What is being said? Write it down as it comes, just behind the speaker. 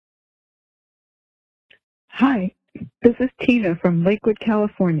Hi, this is Tina from Lakewood,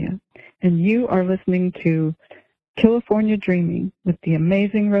 California, and you are listening to California Dreaming with the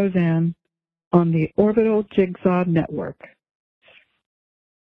amazing Roseanne on the Orbital Jigsaw Network.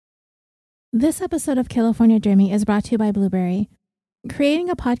 This episode of California Dreaming is brought to you by Blueberry. Creating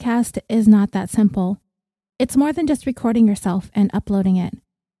a podcast is not that simple. It's more than just recording yourself and uploading it.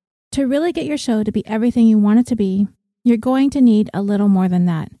 To really get your show to be everything you want it to be, you're going to need a little more than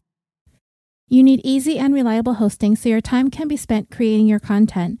that. You need easy and reliable hosting so your time can be spent creating your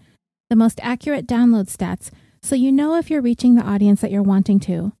content, the most accurate download stats so you know if you're reaching the audience that you're wanting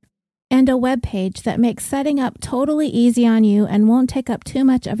to, and a web page that makes setting up totally easy on you and won't take up too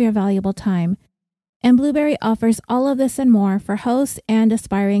much of your valuable time. And Blueberry offers all of this and more for hosts and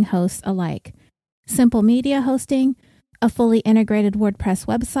aspiring hosts alike. Simple media hosting, a fully integrated WordPress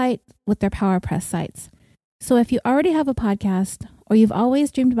website with their PowerPress sites. So if you already have a podcast or you've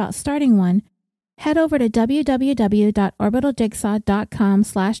always dreamed about starting one, head over to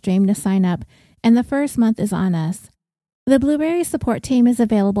www.orbitaljigsaw.com/dream to sign up, and the first month is on us. The Blueberry support team is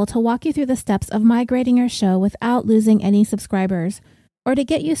available to walk you through the steps of migrating your show without losing any subscribers, or to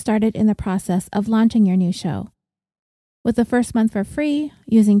get you started in the process of launching your new show. With the first month for free,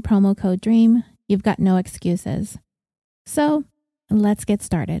 using promo code DREAM, you've got no excuses. So, let's get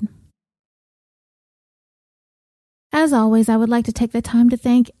started. As always, I would like to take the time to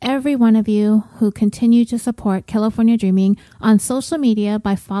thank every one of you who continue to support California Dreaming on social media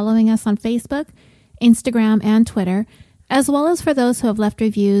by following us on Facebook, Instagram, and Twitter, as well as for those who have left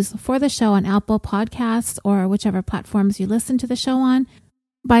reviews for the show on Apple Podcasts or whichever platforms you listen to the show on,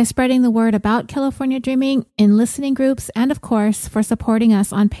 by spreading the word about California Dreaming in listening groups, and of course, for supporting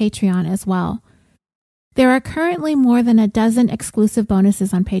us on Patreon as well. There are currently more than a dozen exclusive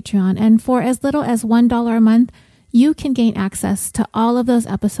bonuses on Patreon, and for as little as $1 a month, you can gain access to all of those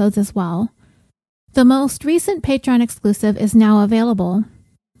episodes as well. The most recent Patreon exclusive is now available,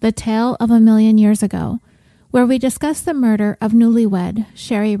 The Tale of a Million Years Ago, where we discuss the murder of newlywed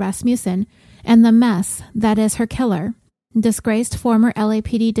Sherry Rasmussen and the mess that is her killer, disgraced former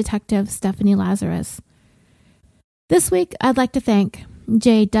LAPD detective Stephanie Lazarus. This week, I'd like to thank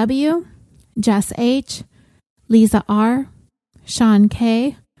JW, Jess H., Lisa R., Sean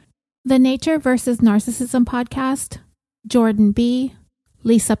K., The Nature vs. Narcissism podcast, Jordan B.,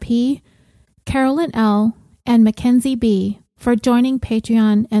 Lisa P., Carolyn L., and Mackenzie B. for joining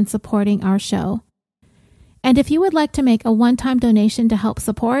Patreon and supporting our show. And if you would like to make a one-time donation to help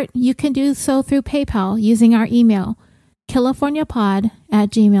support, you can do so through PayPal using our email,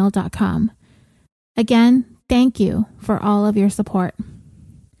 californiapod@gmail.com. Again, thank you for all of your support.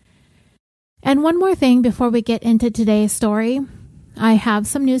 And one more thing before we get into today's story, I have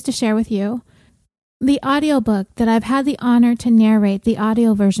some news to share with you. The audiobook that I've had the honor to narrate the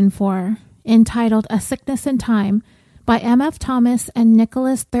audio version for, entitled A Sickness in Time by M.F. Thomas and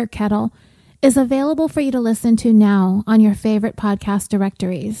Nicholas Thurkettle, is available for you to listen to now on your favorite podcast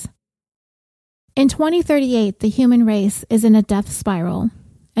directories. In 2038, the human race is in a death spiral,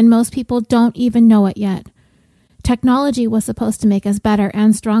 and most people don't even know it yet. Technology was supposed to make us better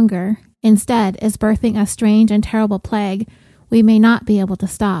and stronger. Instead, is birthing a strange and terrible plague we may not be able to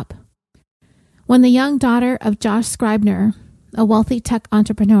stop. When the young daughter of Josh Scribner, a wealthy tech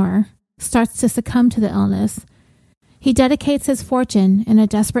entrepreneur, starts to succumb to the illness, he dedicates his fortune in a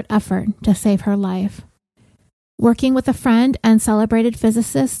desperate effort to save her life. Working with a friend and celebrated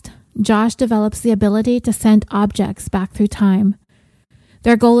physicist, Josh develops the ability to send objects back through time.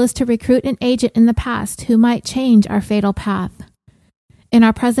 Their goal is to recruit an agent in the past who might change our fatal path. In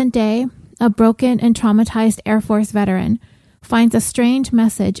our present day, a broken and traumatized Air Force veteran finds a strange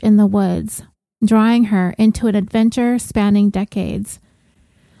message in the woods, drawing her into an adventure spanning decades.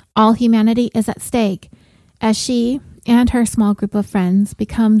 All humanity is at stake as she and her small group of friends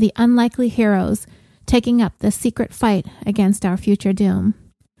become the unlikely heroes taking up the secret fight against our future doom.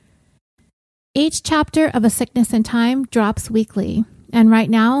 Each chapter of A Sickness in Time drops weekly, and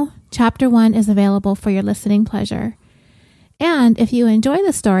right now, Chapter 1 is available for your listening pleasure. And if you enjoy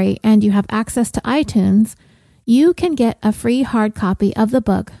the story and you have access to iTunes, you can get a free hard copy of the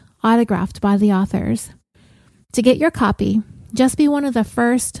book autographed by the authors. To get your copy, just be one of the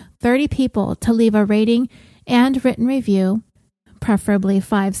first 30 people to leave a rating and written review, preferably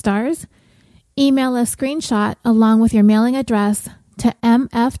 5 stars. Email a screenshot along with your mailing address to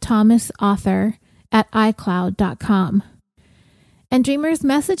mfthomasauthor@icloud.com. And dreamers,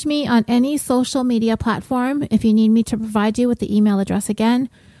 message me on any social media platform if you need me to provide you with the email address again,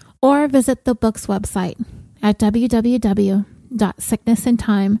 or visit the book's website at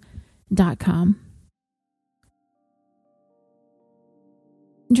www.sicknessintime.com.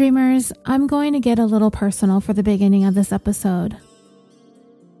 Dreamers, I'm going to get a little personal for the beginning of this episode.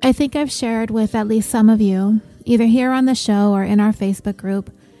 I think I've shared with at least some of you, either here on the show or in our Facebook group,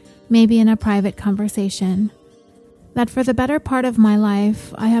 maybe in a private conversation, that for the better part of my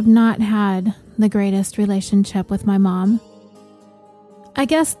life, I have not had the greatest relationship with my mom. I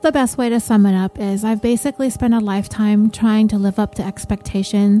guess the best way to sum it up is I've basically spent a lifetime trying to live up to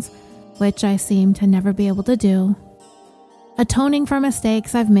expectations, which I seem to never be able to do. Atoning for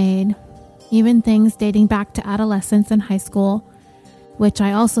mistakes I've made, even things dating back to adolescence and high school, which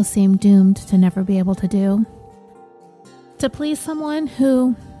I also seem doomed to never be able to do. To please someone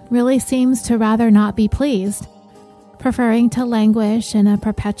who really seems to rather not be pleased, preferring to languish in a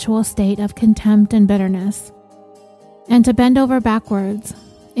perpetual state of contempt and bitterness, and to bend over backwards,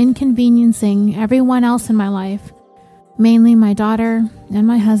 inconveniencing everyone else in my life, mainly my daughter and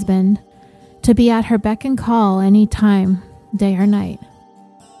my husband, to be at her beck and call any time, day or night.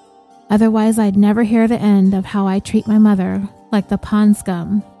 Otherwise, I'd never hear the end of how I treat my mother like the pond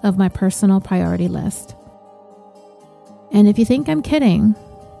scum of my personal priority list. And if you think I'm kidding,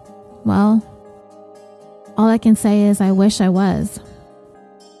 well, all I can say is I wish I was.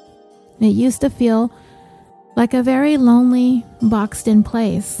 It used to feel like a very lonely, boxed-in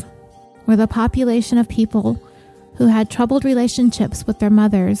place where the population of people who had troubled relationships with their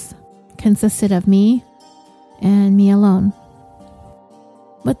mothers consisted of me and me alone.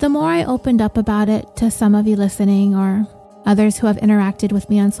 But the more I opened up about it to some of you listening or others who have interacted with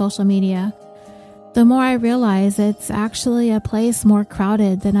me on social media, the more I realize it's actually a place more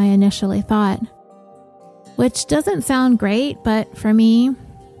crowded than I initially thought. Which doesn't sound great, but for me,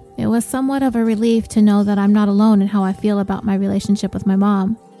 it was somewhat of a relief to know that I'm not alone in how I feel about my relationship with my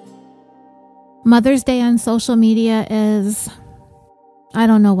mom. Mother's Day on social media is, I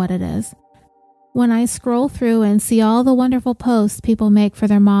don't know what it is. When I scroll through and see all the wonderful posts people make for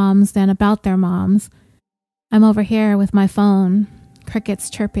their moms and about their moms, I'm over here with my phone, crickets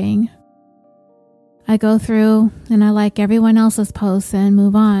chirping. I go through and I like everyone else's posts and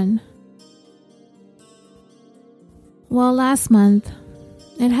move on. Well, last month,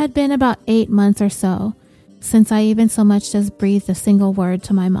 it had been about 8 months or so since I even so much as breathed a single word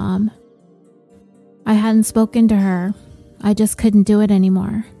to my mom. I hadn't spoken to her. I just couldn't do it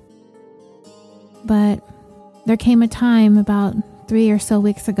anymore. But there came a time about 3 or so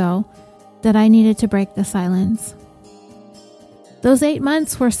weeks ago that I needed to break the silence. Those 8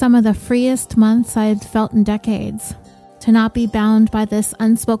 months were some of the freest months I'd felt in decades, to not be bound by this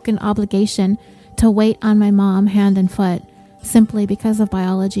unspoken obligation to wait on my mom hand and foot, simply because of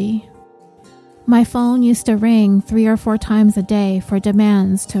biology. My phone used to ring 3 or 4 times a day for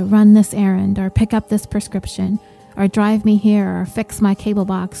demands to run this errand or pick up this prescription, or drive me here, or fix my cable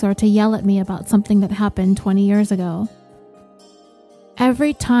box, or to yell at me about something that happened 20 years ago.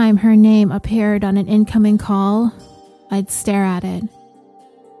 Every time her name appeared on an incoming call, I'd stare at it,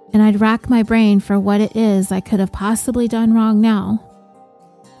 and I'd rack my brain for what it is I could have possibly done wrong now.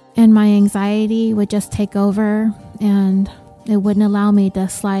 And my anxiety would just take over, and it wouldn't allow me to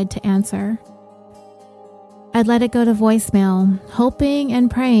slide to answer. I'd let it go to voicemail, hoping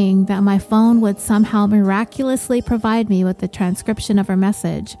and praying that my phone would somehow miraculously provide me with the transcription of her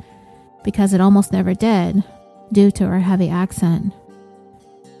message, because it almost never did, due to her heavy accent.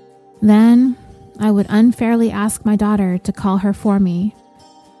 Then, I would unfairly ask my daughter to call her for me,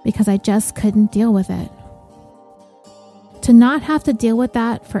 because I just couldn't deal with it. To not have to deal with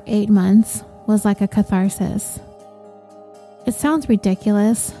that for 8 months was like a catharsis. It sounds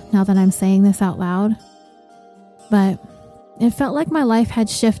ridiculous now that I'm saying this out loud, but it felt like my life had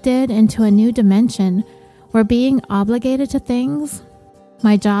shifted into a new dimension where being obligated to things,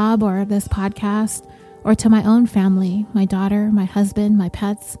 my job or this podcast, or to my own family, my daughter, my husband, my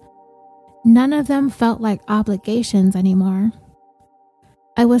pets, none of them felt like obligations anymore.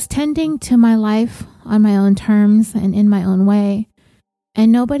 I was tending to my life on my own terms and in my own way,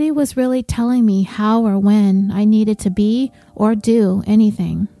 and nobody was really telling me how or when I needed to be or do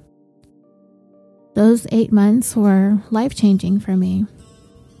anything. Those 8 months were life-changing for me.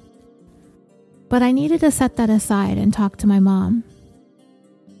 But I needed to set that aside and talk to my mom.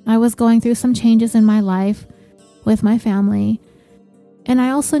 I was going through some changes in my life with my family, and I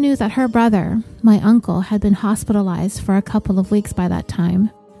also knew that her brother, my uncle, had been hospitalized for a couple of weeks by that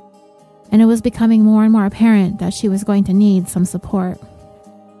time, and it was becoming more and more apparent that she was going to need some support.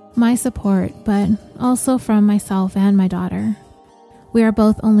 My support, but also from myself and my daughter. We are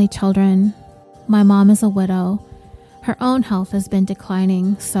both only children. My mom is a widow. Her own health has been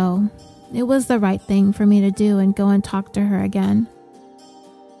declining, so it was the right thing for me to do and go and talk to her again.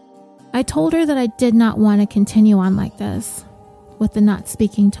 I told her that I did not want to continue on like this, with the not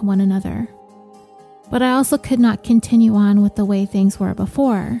speaking to one another. But I also could not continue on with the way things were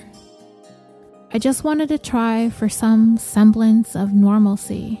before. I just wanted to try for some semblance of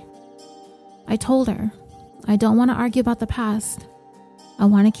normalcy. I told her, I don't want to argue about the past. I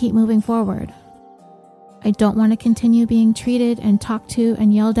want to keep moving forward. I don't want to continue being treated and talked to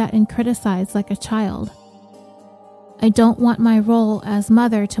and yelled at and criticized like a child. I don't want my role as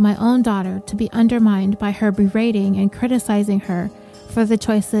mother to my own daughter to be undermined by her berating and criticizing her for the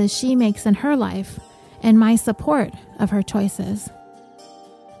choices she makes in her life and my support of her choices.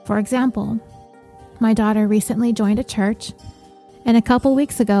 For example, my daughter recently joined a church, and a couple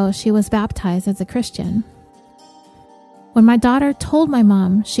weeks ago she was baptized as a Christian. When my daughter told my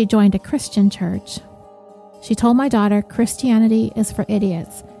mom she joined a Christian church, she told my daughter Christianity is for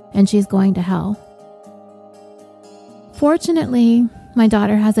idiots and she's going to hell. Fortunately, my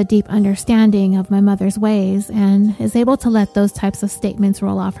daughter has a deep understanding of my mother's ways and is able to let those types of statements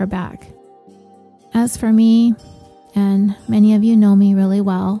roll off her back. As for me, and many of you know me really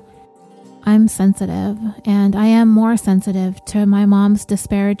well, I'm sensitive, and I am more sensitive to my mom's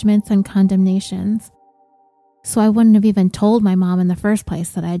disparagements and condemnations. So I wouldn't have even told my mom in the first place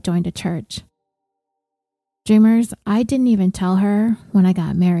that I had joined a church. Dreamers, I didn't even tell her when I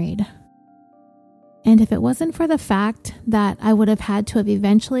got married. And if it wasn't for the fact that I would have had to have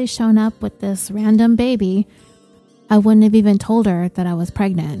eventually shown up with this random baby, I wouldn't have even told her that I was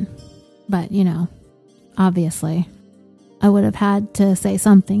pregnant. But, obviously, I would have had to say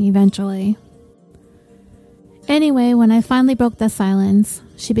something eventually. Anyway, when I finally broke the silence,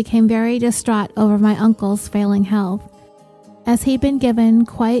 she became very distraught over my uncle's failing health, as he'd been given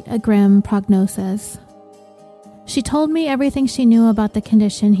quite a grim prognosis. She told me everything she knew about the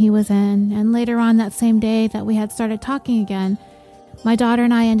condition he was in, and later on that same day that we had started talking again, my daughter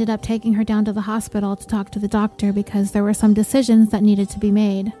and I ended up taking her down to the hospital to talk to the doctor because there were some decisions that needed to be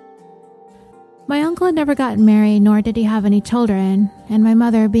made. My uncle had never gotten married, nor did he have any children, and my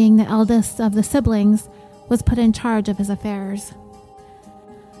mother, being the eldest of the siblings, was put in charge of his affairs.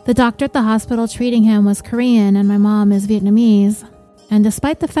 The doctor at the hospital treating him was Korean and my mom is Vietnamese, and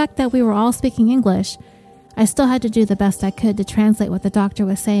despite the fact that we were all speaking English, I still had to do the best I could to translate what the doctor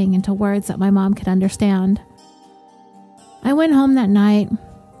was saying into words that my mom could understand. I went home that night,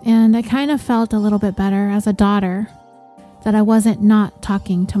 and I kind of felt a little bit better as a daughter that I wasn't not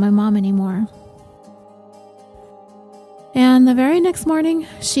talking to my mom anymore. And the very next morning,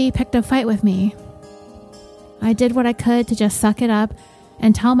 she picked a fight with me. I did what I could to just suck it up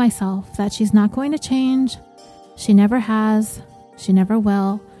and tell myself that she's not going to change, she never has, she never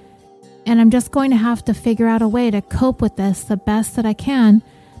will, and I'm just going to have to figure out a way to cope with this the best that I can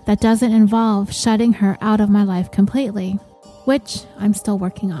that doesn't involve shutting her out of my life completely, which I'm still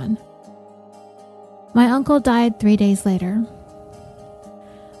working on. My uncle died 3 days later.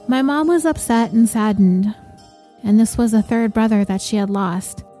 My mom was upset and saddened, and this was the third brother that she had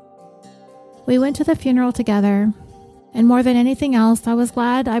lost. We went to the funeral together, and more than anything else, I was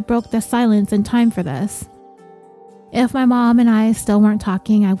glad I broke the silence in time for this. If my mom and I still weren't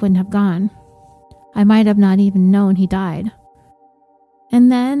talking, I wouldn't have gone. I might have not even known he died.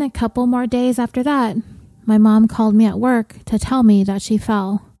 And then a couple more days after that, my mom called me at work to tell me that she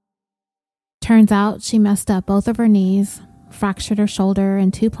fell. Turns out she messed up both of her knees, fractured her shoulder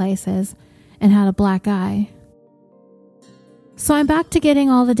in 2 places, and had a black eye. So I'm back to getting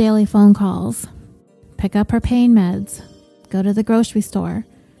all the daily phone calls. Pick up her pain meds. Go to the grocery store.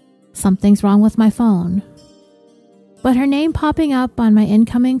 Something's wrong with my phone. But her name popping up on my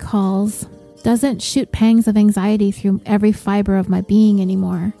incoming calls doesn't shoot pangs of anxiety through every fiber of my being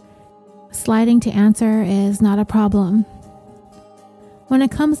anymore. Sliding to answer is not a problem. When it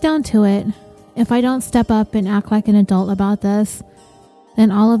comes down to it, if I don't step up and act like an adult about this,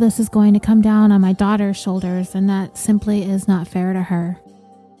 then all of this is going to come down on my daughter's shoulders, and that simply is not fair to her.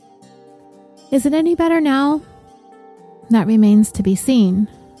 Is it any better now? That remains to be seen.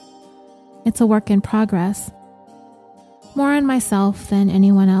 It's a work in progress. More on myself than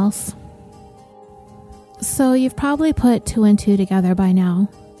anyone else. So you've probably put 2 and 2 together by now.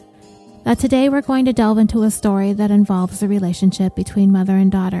 That today we're going to delve into a story that involves the relationship between mother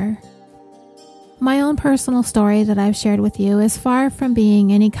and daughter. My own personal story that I've shared with you is far from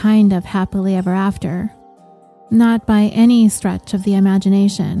being any kind of happily ever after. Not by any stretch of the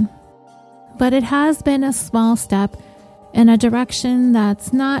imagination. But it has been a small step in a direction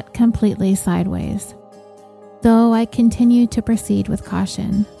that's not completely sideways, though I continue to proceed with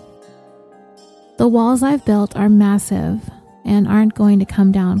caution. The walls I've built are massive and aren't going to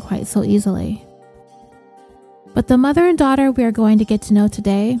come down quite so easily. But the mother and daughter we are going to get to know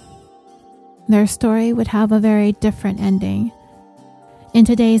today, their story would have a very different ending in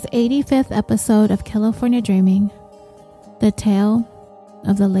today's 85th episode of California Dreaming, the tale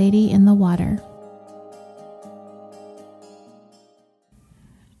of the lady in the water.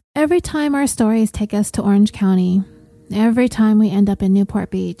 Every time our stories take us to Orange County, every time we end up in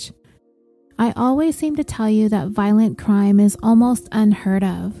Newport Beach, I always seem to tell you that violent crime is almost unheard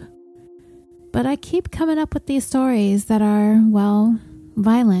of. But I keep coming up with these stories that are, well,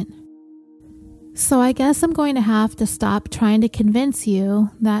 violent. So I guess I'm going to have to stop trying to convince you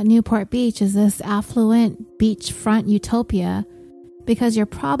that Newport Beach is this affluent beachfront utopia, because you're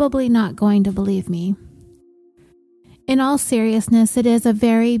probably not going to believe me. In all seriousness, it is a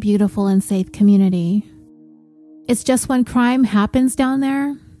very beautiful and safe community. It's just when crime happens down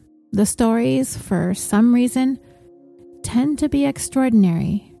there, the stories, for some reason, tend to be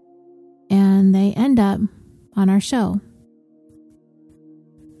extraordinary, and they end up on our show.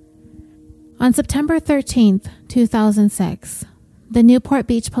 On September 13th, 2006, the Newport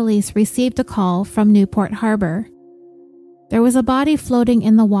Beach Police received a call from Newport Harbor. There was a body floating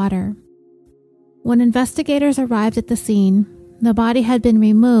in the water. When investigators arrived at the scene, the body had been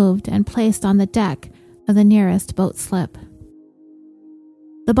removed and placed on the deck of the nearest boat slip.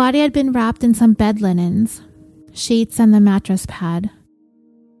 The body had been wrapped in some bed linens, sheets, and the mattress pad.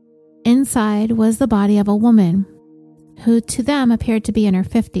 Inside was the body of a woman, who to them appeared to be in her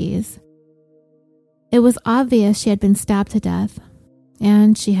 50s. It was obvious she had been stabbed to death,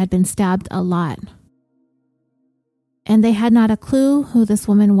 and she had been stabbed a lot. And they had not a clue who this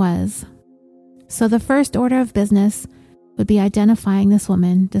woman was. So the first order of business would be identifying this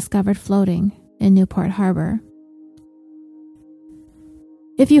woman discovered floating in Newport Harbor.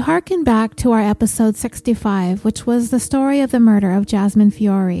 If you hearken back to our episode 65, which was the story of the murder of Jasmine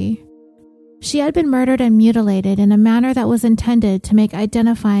Fiore, she had been murdered and mutilated in a manner that was intended to make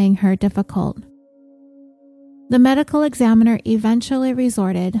identifying her difficult. The medical examiner eventually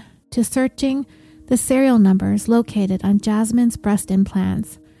resorted to searching the serial numbers located on Jasmine's breast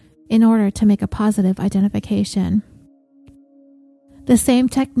implants in order to make a positive identification. The same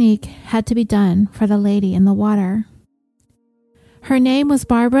technique had to be done for the lady in the water. Her name was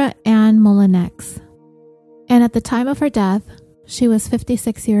Barbara Ann Mullinex, and at the time of her death, she was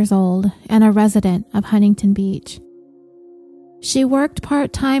 56 years old and a resident of Huntington Beach. She worked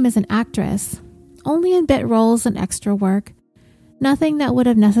part-time as an actress, only in bit roles and extra work, nothing that would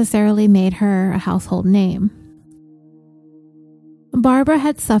have necessarily made her a household name. Barbara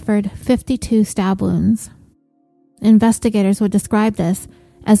had suffered 52 stab wounds. Investigators would describe this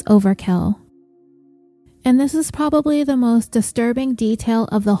as overkill. And this is probably the most disturbing detail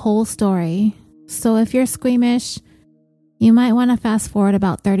of the whole story, so if you're squeamish, you might want to fast forward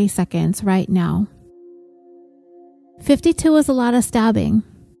about 30 seconds right now. 52 was a lot of stabbing.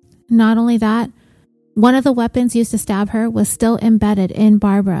 Not only that, one of the weapons used to stab her was still embedded in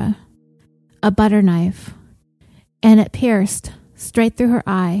Barbara, a butter knife, and it pierced straight through her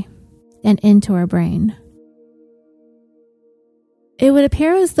eye and into her brain. It would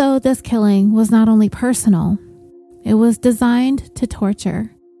appear as though this killing was not only personal, it was designed to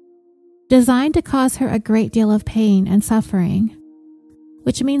torture, designed to cause her a great deal of pain and suffering,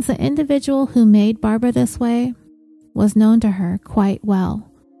 which means the individual who made Barbara this way was known to her quite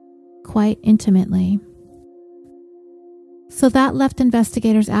well, quite intimately. So that left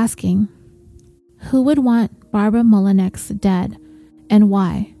investigators asking, who would want Barbara Mullinex dead and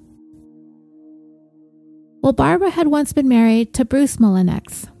why? Well, Barbara had once been married to Bruce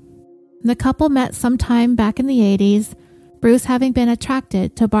Mullinex. The couple met sometime back in the 80s, Bruce having been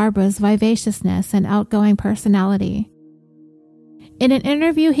attracted to Barbara's vivaciousness and outgoing personality. In an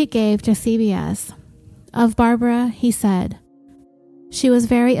interview he gave to CBS, of Barbara, he said, "She was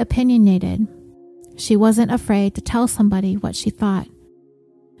very opinionated. She wasn't afraid to tell somebody what she thought.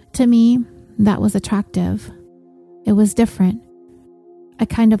 To me, that was attractive. It was different. I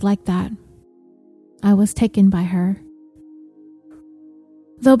kind of liked that. I was taken by her."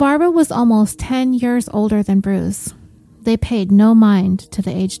 Though Barbara was almost 10 years older than Bruce, they paid no mind to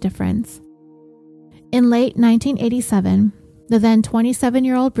the age difference. In late 1987, the then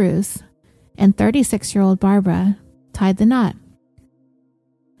 27-year-old Bruce and 36-year-old Barbara tied the knot.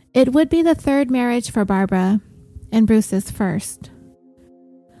 It would be the third marriage for Barbara and Bruce's first.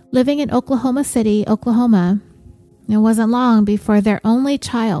 Living in Oklahoma City, Oklahoma, it wasn't long before their only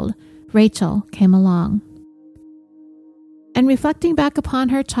child, Rachel, came along. And reflecting back upon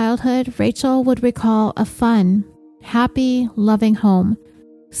her childhood, Rachel would recall a fun, happy, loving home,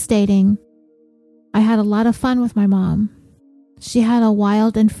 stating, "I had a lot of fun with my mom. She had a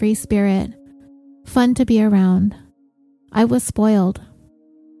wild and free spirit, fun to be around. I was spoiled.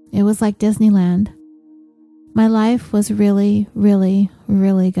 It was like Disneyland. My life was really, really,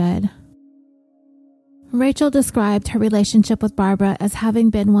 really good. Rachel described her relationship with Barbara as having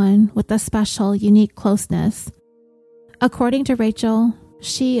been one with a special, unique closeness. According to Rachel,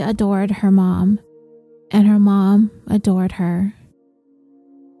 she adored her mom, and her mom adored her.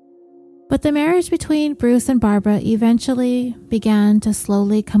 But the marriage between Bruce and Barbara eventually began to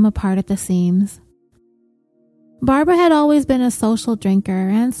slowly come apart at the seams. Barbara had always been a social drinker,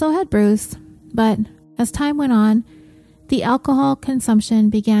 and so had Bruce, but as time went on, the alcohol consumption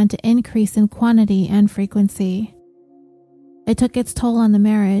began to increase in quantity and frequency. It took its toll on the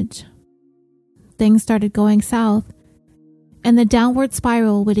marriage. Things started going south, and the downward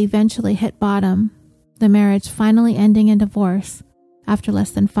spiral would eventually hit bottom, the marriage finally ending in divorce after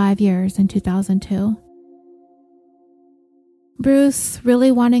less than 5 years in 2002. Bruce,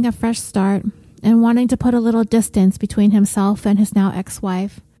 really wanting a fresh start and wanting to put a little distance between himself and his now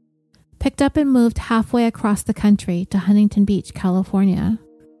ex-wife, picked up and moved halfway across the country to Huntington Beach, California.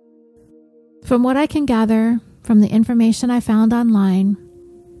 From what I can gather from the information I found online,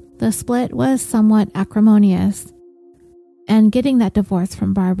 the split was somewhat acrimonious, and getting that divorce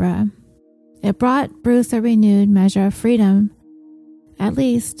from Barbara, it brought Bruce a renewed measure of freedom, at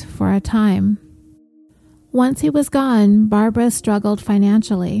least for a time. Once he was gone, Barbara struggled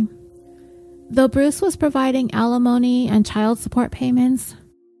financially. Though Bruce was providing alimony and child support payments,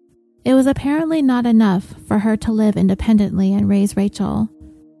 it was apparently not enough for her to live independently and raise Rachel.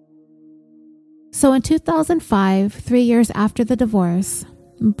 So in 2005, 3 years after the divorce,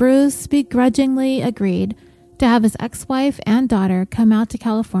 Bruce begrudgingly agreed to have his ex-wife and daughter come out to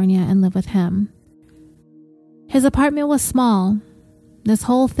California and live with him. His apartment was small. This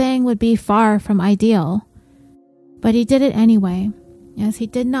whole thing would be far from ideal, but he did it anyway, as he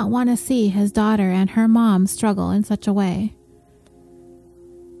did not want to see his daughter and her mom struggle in such a way.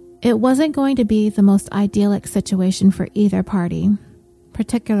 It wasn't going to be the most idyllic situation for either party,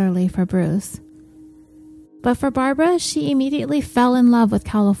 particularly for Bruce. But for Barbara, she immediately fell in love with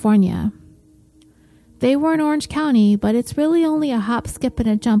California. They were in Orange County, but it's really only a hop, skip, and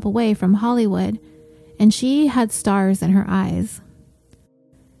a jump away from Hollywood, and she had stars in her eyes.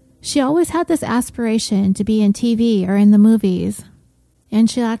 She always had this aspiration to be in TV or in the movies, and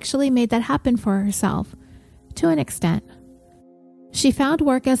she actually made that happen for herself, to an extent. She found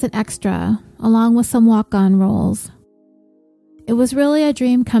work as an extra, along with some walk-on roles. It was really a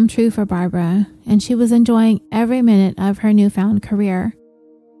dream come true for Barbara, and she was enjoying every minute of her newfound career.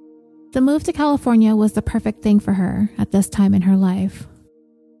 The move to California was the perfect thing for her at this time in her life.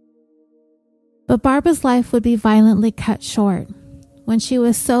 But Barbara's life would be violently cut short when she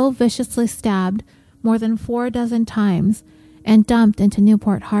was so viciously stabbed more than 4 dozen times and dumped into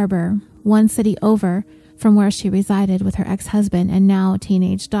Newport Harbor, one city over from where she resided with her ex-husband and now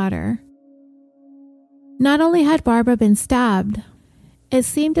teenage daughter. Not only had Barbara been stabbed, it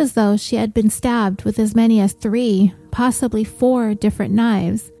seemed as though she had been stabbed with as many as 3, possibly 4 different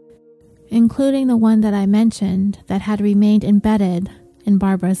knives, including the one that I mentioned that had remained embedded in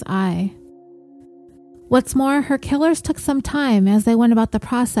Barbara's eye. What's more, her killers took some time as they went about the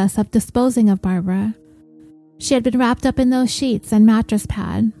process of disposing of Barbara. She had been wrapped up in those sheets and mattress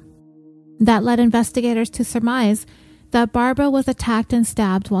pad. That led investigators to surmise that Barbara was attacked and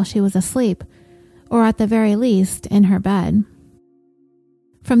stabbed while she was asleep, or at the very least, in her bed.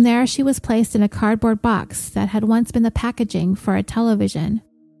 From there, she was placed in a cardboard box that had once been the packaging for a television.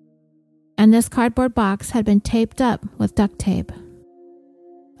 And this cardboard box had been taped up with duct tape.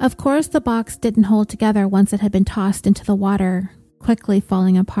 Of course, the box didn't hold together once it had been tossed into the water, quickly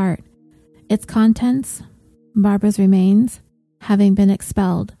falling apart. Its contents, Barbara's remains, having been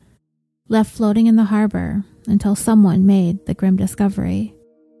expelled, left floating in the harbor until someone made the grim discovery.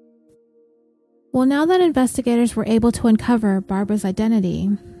 Well, now that investigators were able to uncover Barbara's identity,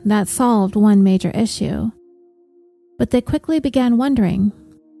 that solved one major issue. But they quickly began wondering,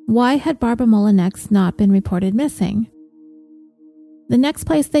 why had Barbara Molinex not been reported missing? The next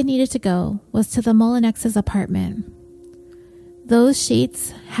place they needed to go was to the Molinex's apartment. Those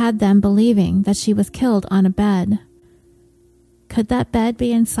sheets had them believing that she was killed on a bed. Could that bed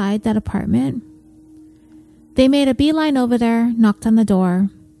be inside that apartment? They made a beeline over there, knocked on the door.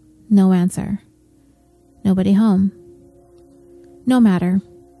 No answer. Nobody home. No matter.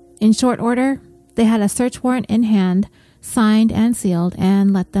 In short order, they had a search warrant in hand, signed and sealed,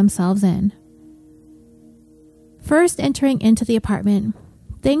 and let themselves in. First entering into the apartment,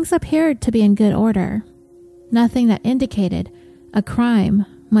 things appeared to be in good order. Nothing that indicated a crime,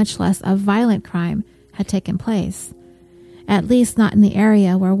 much less a violent crime, had taken place. At least not in the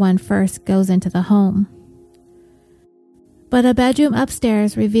area where one first goes into the home. But a bedroom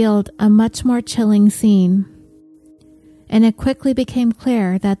upstairs revealed a much more chilling scene. and it quickly became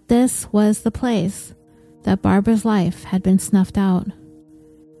clear that this was the place that Barbara's life had been snuffed out.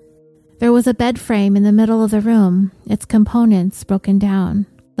 There was a bed frame in the middle of the room, its components broken down,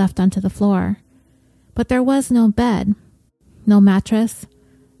 left onto the floor. But there was no bed, no mattress,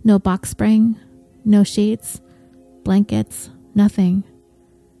 no box spring, no sheets, blankets, nothing.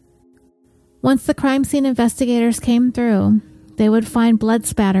 Once the crime scene investigators came through, they would find blood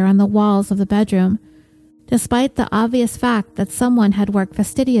spatter on the walls of the bedroom, despite the obvious fact that someone had worked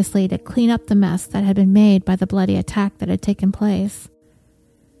fastidiously to clean up the mess that had been made by the bloody attack that had taken place.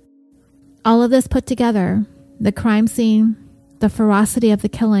 All of this put together, the crime scene, the ferocity of the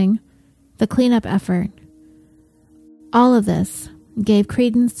killing, the cleanup effort, all of this gave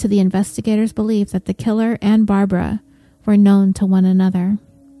credence to the investigators' belief that the killer and Barbara were known to one another.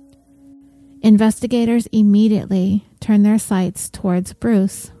 Investigators immediately turned their sights towards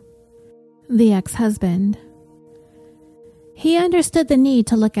Bruce, the ex-husband. He understood the need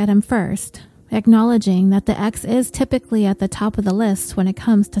to look at him first, acknowledging that the ex is typically at the top of the list when it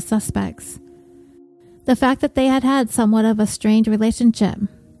comes to suspects. The fact that they had had somewhat of a strained relationship,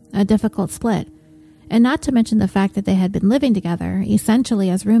 a difficult split, and not to mention the fact that they had been living together, essentially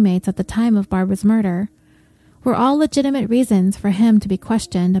as roommates at the time of Barbara's murder, were all legitimate reasons for him to be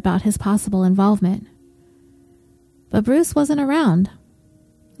questioned about his possible involvement. But Bruce wasn't around.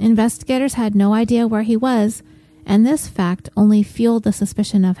 Investigators had no idea where he was, and this fact only fueled the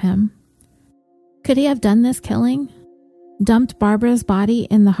suspicion of him. Could he have done this killing? Dumped Barbara's body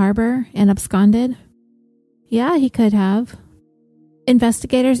in the harbor and absconded? Yeah, he could have.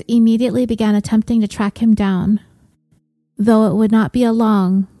 Investigators immediately began attempting to track him down, though it would not be a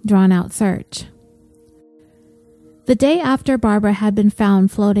long, drawn-out search. The day after Barbara had been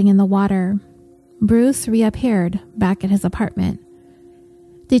found floating in the water, Bruce reappeared back at his apartment.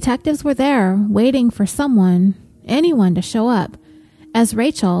 Detectives were there waiting for anyone to show up, as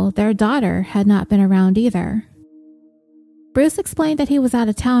Rachel, their daughter, had not been around either. Bruce explained that he was out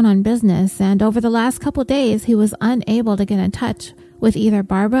of town on business, and over the last couple days he was unable to get in touch with either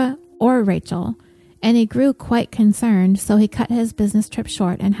Barbara or Rachel, and he grew quite concerned, so he cut his business trip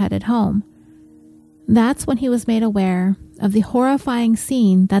short and headed home. That's when he was made aware of the horrifying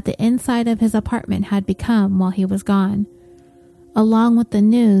scene that the inside of his apartment had become while he was gone, along with the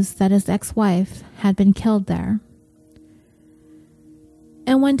news that his ex-wife had been killed there.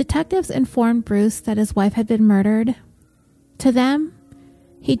 And when detectives informed Bruce that his wife had been murdered, to them,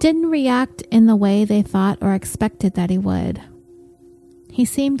 he didn't react in the way they thought or expected that he would. He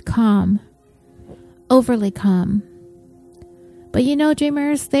seemed calm, overly calm. But you know,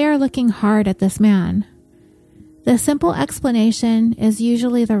 dreamers, they are looking hard at this man. The simple explanation is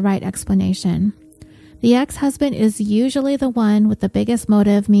usually the right explanation. The ex-husband is usually the one with the biggest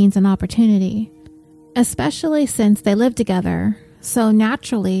motive, means, and opportunity, especially since they live together. So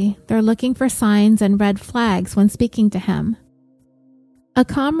naturally, they're looking for signs and red flags when speaking to him. A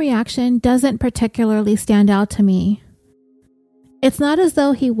calm reaction doesn't particularly stand out to me. It's not as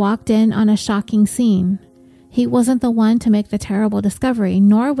though he walked in on a shocking scene. He wasn't the one to make the terrible discovery,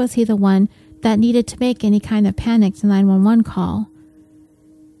 nor was he the one that needed to make any kind of panicked 911 call.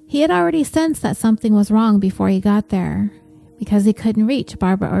 He had already sensed that something was wrong before he got there, because he couldn't reach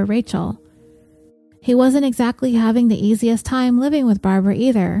Barbara or Rachel. He wasn't exactly having the easiest time living with Barbara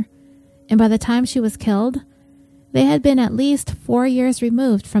either, and by the time she was killed, they had been at least 4 years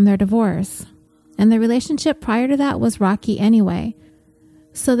removed from their divorce, and the relationship prior to that was rocky anyway,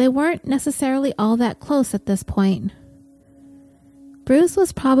 so they weren't necessarily all that close at this point. Bruce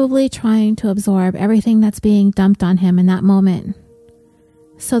was probably trying to absorb everything that's being dumped on him in that moment.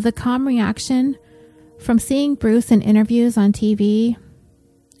 So the calm reaction from seeing Bruce in interviews on TV,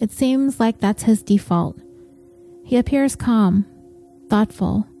 it seems like that's his default. He appears calm,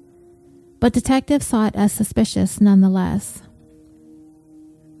 thoughtful, but detectives saw it as suspicious nonetheless.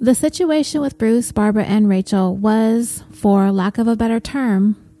 The situation with Bruce, Barbara, and Rachel was, for lack of a better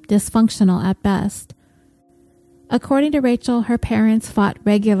term, dysfunctional at best. According to Rachel, her parents fought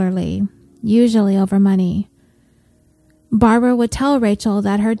regularly, usually over money. Barbara would tell Rachel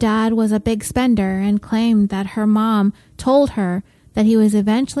that her dad was a big spender and claimed that her mom told her that he was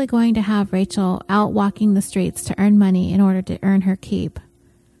eventually going to have Rachel out walking the streets to earn money in order to earn her keep.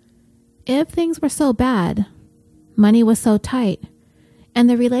 If things were so bad, money was so tight, and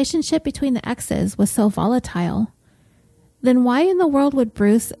the relationship between the exes was so volatile, then why in the world would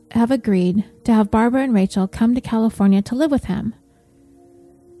Bruce have agreed to have Barbara and Rachel come to California to live with him?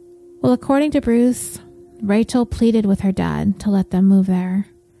 Well, according to Bruce, Rachel pleaded with her dad to let them move there,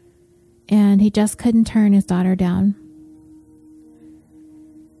 and he just couldn't turn his daughter down.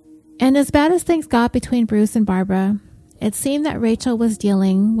 And as bad as things got between Bruce and Barbara, it seemed that Rachel was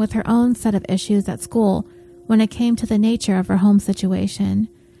dealing with her own set of issues at school when it came to the nature of her home situation,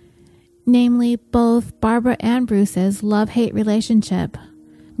 namely both Barbara and Bruce's love-hate relationship,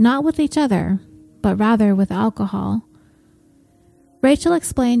 not with each other, but rather with alcohol. Rachel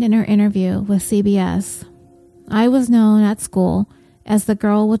explained in her interview with CBS, "I was known at school as the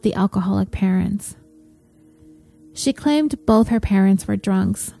girl with the alcoholic parents." She claimed both her parents were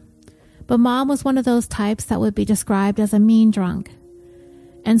drunks, but Mom was one of those types that would be described as a mean drunk.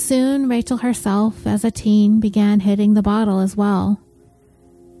 And soon Rachel herself, as a teen, began hitting the bottle as well.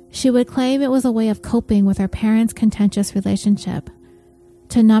 She would claim it was a way of coping with her parents' contentious relationship,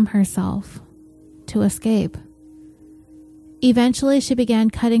 to numb herself, to escape. Eventually, she began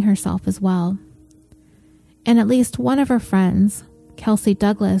cutting herself as well. And at least one of her friends, Kelsey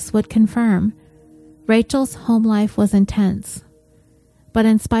Douglas, would confirm Rachel's home life was intense. But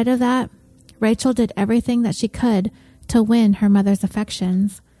in spite of that, Rachel did everything that she could to win her mother's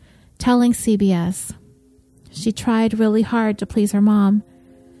affections, telling CBS she tried really hard to please her mom,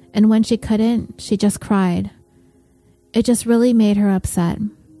 and when she couldn't, she just cried. It just really made her upset.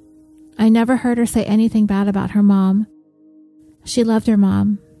 I never heard her say anything bad about her mom. She loved her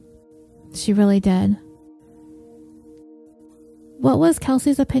mom. She really did. What was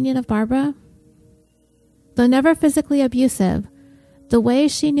Kelsey's opinion of Barbara? Though never physically abusive, the way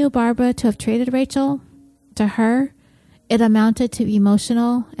she knew Barbara to have treated Rachel, to her, it amounted to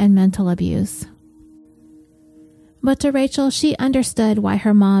emotional and mental abuse. But to Rachel, she understood why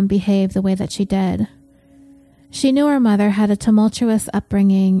her mom behaved the way that she did. She knew her mother had a tumultuous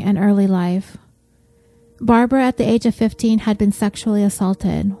upbringing and early life. Barbara, at the age of 15, had been sexually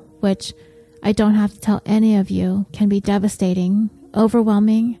assaulted, which I don't have to tell any of you can be devastating,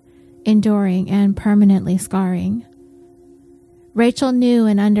 overwhelming, enduring, and permanently scarring. Rachel knew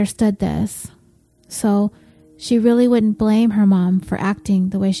and understood this, so she really wouldn't blame her mom for acting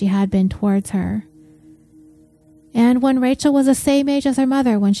the way she had been towards her. And when Rachel was the same age as her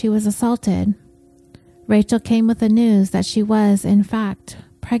mother when she was assaulted, Rachel came with the news that she was, in fact,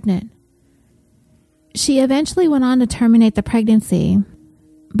 pregnant. She eventually went on to terminate the pregnancy,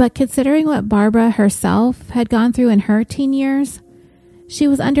 but considering what Barbara herself had gone through in her teen years, she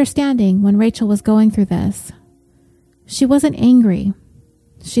was understanding when Rachel was going through this. She wasn't angry.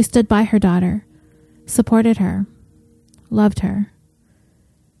 She stood by her daughter, supported her, loved her.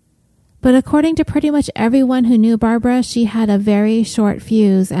 But according to pretty much everyone who knew Barbara, she had a very short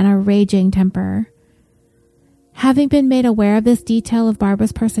fuse and a raging temper. Having been made aware of this detail of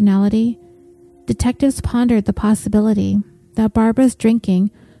Barbara's personality, detectives pondered the possibility that Barbara's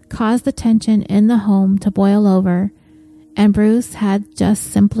drinking caused the tension in the home to boil over, and Bruce had just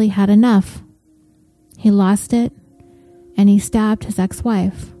simply had enough. He lost it, and he stabbed his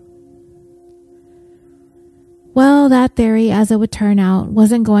ex-wife. Well, that theory, as it would turn out,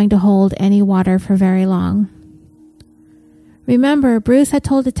 wasn't going to hold any water for very long. Remember, Bruce had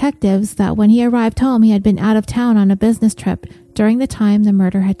told detectives that when he arrived home, he had been out of town on a business trip during the time the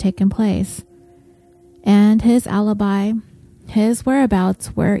murder had taken place. And his alibi, his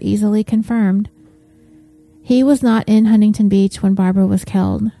whereabouts, were easily confirmed. He was not in Huntington Beach when Barbara was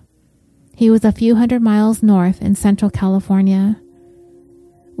killed. He was a few hundred miles north in Central California.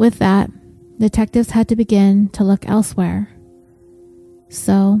 With that, detectives had to begin to look elsewhere.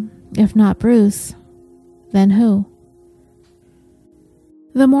 So, if not Bruce, then who?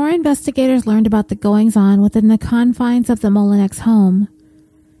 The more investigators learned about the goings-on within the confines of the Molinex home,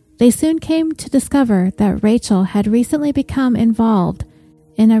 they soon came to discover that Rachel had recently become involved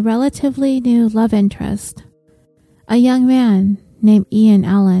in a relatively new love interest, a young man named Ian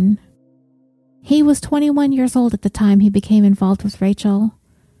Allen. He was 21 years old at the time he became involved with Rachel.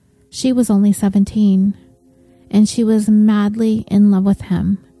 She was only 17, and she was madly in love with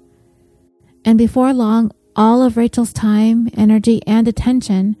him. And before long, all of Rachel's time, energy, and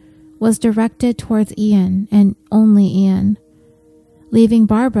attention was directed towards Ian and only Ian, leaving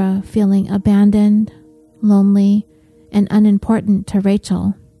Barbara feeling abandoned, lonely, and unimportant to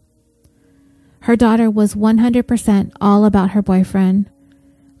Rachel. Her daughter was 100% all about her boyfriend,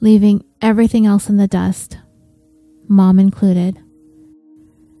 leaving everything else in the dust, Mom included.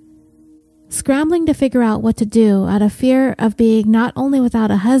 Scrambling to figure out what to do out of fear of being not only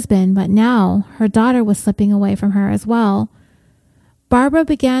without a husband, but now her daughter was slipping away from her as well, Barbara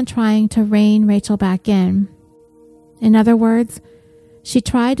began trying to rein Rachel back in. In other words, she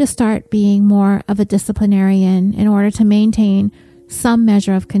tried to start being more of a disciplinarian in order to maintain some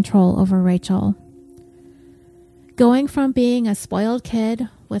measure of control over Rachel. Going from being a spoiled kid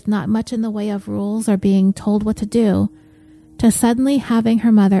with not much in the way of rules or being told what to do, to suddenly having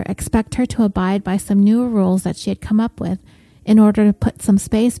her mother expect her to abide by some new rules that she had come up with in order to put some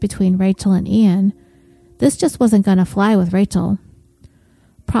space between Rachel and Ian, this just wasn't going to fly with Rachel.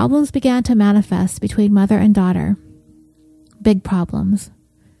 Problems began to manifest between mother and daughter. Big problems.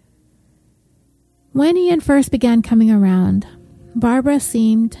 When Ian first began coming around, Barbara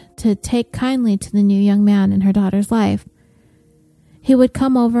seemed to take kindly to the new young man in her daughter's life. He would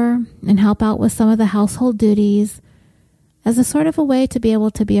come over and help out with some of the household duties as a sort of a way to be able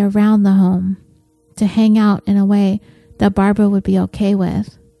to be around the home, to hang out in a way that Barbara would be okay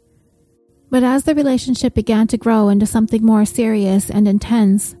with. But as the relationship began to grow into something more serious and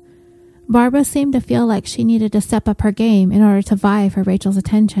intense, Barbara seemed to feel like she needed to step up her game in order to vie for Rachel's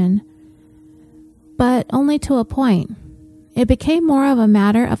attention. But only to a point. It became more of a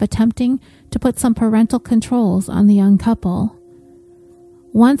matter of attempting to put some parental controls on the young couple.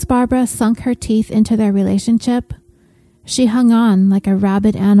 Once Barbara sunk her teeth into their relationship, she hung on like a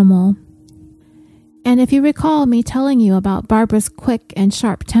rabid animal. And if you recall me telling you about Barbara's quick and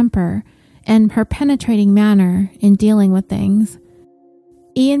sharp temper and her penetrating manner in dealing with things,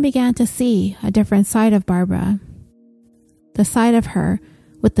 Ian began to see a different side of Barbara. The side of her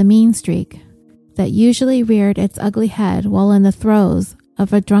with the mean streak that usually reared its ugly head while in the throes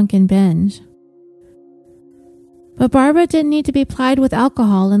of a drunken binge. But Barbara didn't need to be plied with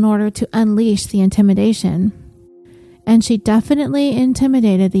alcohol in order to unleash the intimidation. And she definitely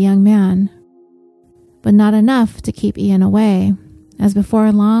intimidated the young man. But not enough to keep Ian away, as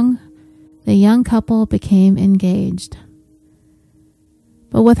before long, the young couple became engaged.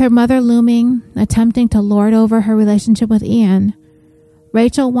 But with her mother looming, attempting to lord over her relationship with Ian,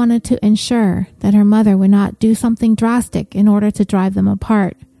 Rachel wanted to ensure that her mother would not do something drastic in order to drive them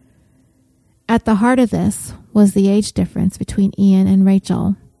apart. At the heart of this was the age difference between Ian and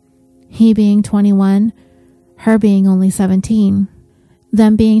Rachel. He being 21, her being only 17.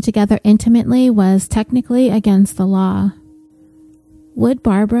 Them being together intimately was technically against the law. Would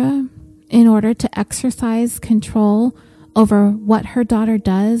Barbara, in order to exercise control over what her daughter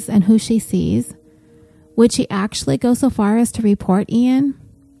does and who she sees, would she actually go so far as to report Ian?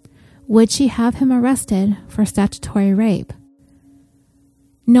 Would she have him arrested for statutory rape?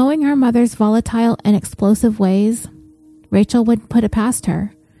 Knowing her mother's volatile and explosive ways, Rachel wouldn't put it past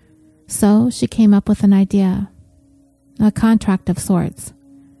her. So she came up with an idea. A contract of sorts.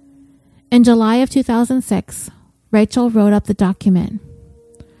 In July of 2006, Rachel wrote up the document.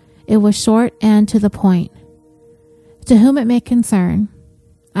 It was short and to the point. To whom it may concern,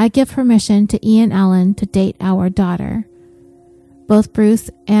 I give permission to Ian Allen to date our daughter. Both Bruce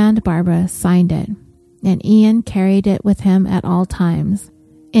and Barbara signed it, and Ian carried it with him at all times,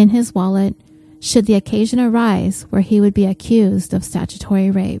 in his wallet, should the occasion arise where he would be accused of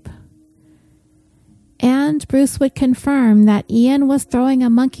statutory rape. And Bruce would confirm that Ian was throwing a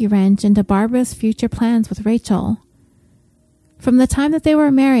monkey wrench into Barbara's future plans with Rachel. From the time that they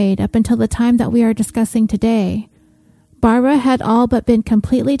were married up until the time that we are discussing today, Barbara had all but been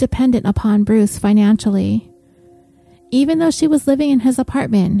completely dependent upon Bruce financially. Even though she was living in his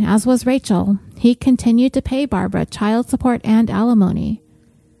apartment, as was Rachel, he continued to pay Barbara child support and alimony.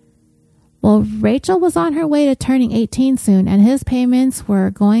 Well, Rachel was on her way to turning 18 soon, and his payments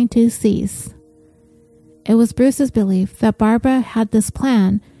were going to cease. It was Bruce's belief that Barbara had this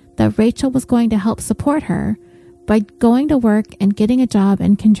plan that Rachel was going to help support her by going to work and getting a job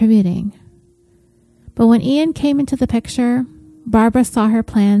and contributing. But when Ian came into the picture, Barbara saw her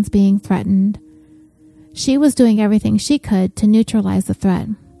plans being threatened. She was doing everything she could to neutralize the threat.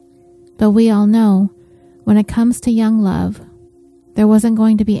 But we all know, when it comes to young love, there wasn't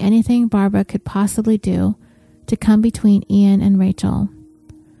going to be anything Barbara could possibly do to come between Ian and Rachel.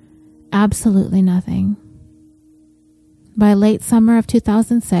 Absolutely nothing. By late summer of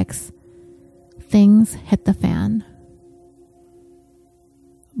 2006, things hit the fan.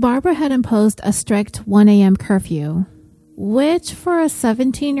 Barbara had imposed a strict 1 a.m. curfew, which for a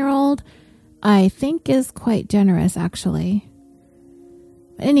 17-year-old, I think is quite generous, actually.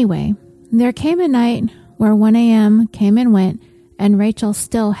 Anyway, there came a night where 1 a.m. came and went, and Rachel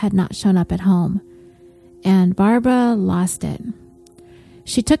still had not shown up at home, and Barbara lost it.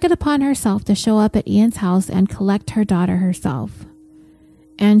 She took it upon herself to show up at Ian's house and collect her daughter herself.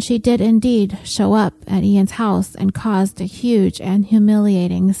 And she did indeed show up at Ian's house and caused a huge and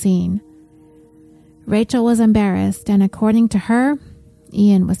humiliating scene. Rachel was embarrassed, and according to her,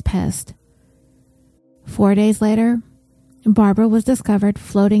 Ian was pissed. 4 days later, Barbara was discovered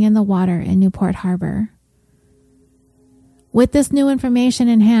floating in the water in Newport Harbor. With this new information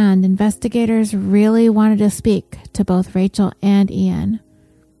in hand, investigators really wanted to speak to both Rachel and Ian,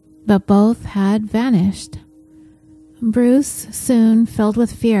 but both had vanished. Bruce soon filled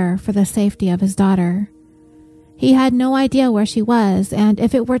with fear for the safety of his daughter. He had no idea where she was, and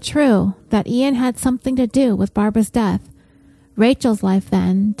if it were true that Ian had something to do with Barbara's death, Rachel's life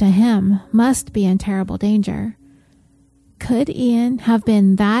then, to him, must be in terrible danger. Could Ian have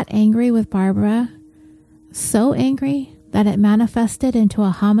been that angry with Barbara? So angry that it manifested into a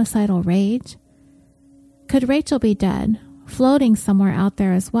homicidal rage? Could Rachel be dead, floating somewhere out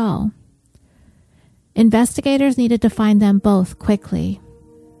there as well? Investigators needed to find them both quickly.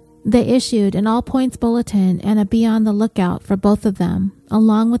 They issued an all-points bulletin and a be on the lookout for both of them,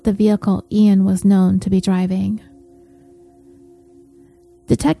 along with the vehicle Ian was known to be driving.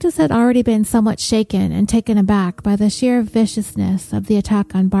 Detectives had already been somewhat shaken and taken aback by the sheer viciousness of the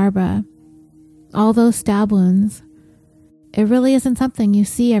attack on Barbara. All those stab wounds. It really isn't something you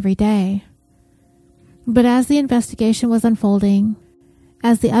see every day. But as the investigation was unfolding,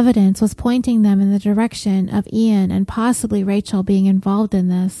 as the evidence was pointing them in the direction of Ian and possibly Rachel being involved in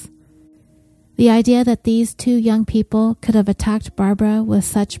this, the idea that these two young people could have attacked Barbara with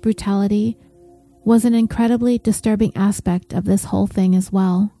such brutality was an incredibly disturbing aspect of this whole thing as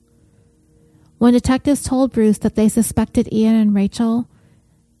well. When detectives told Bruce that they suspected Ian and Rachel,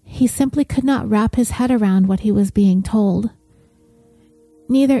 he simply could not wrap his head around what he was being told.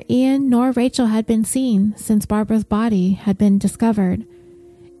 Neither Ian nor Rachel had been seen since Barbara's body had been discovered,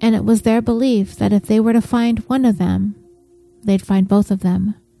 and it was their belief that if they were to find one of them, they'd find both of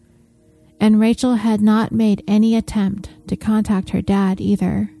them. And Rachel had not made any attempt to contact her dad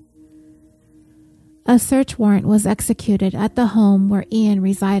either. A search warrant was executed at the home where Ian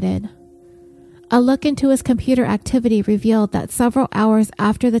resided. A look into his computer activity revealed that several hours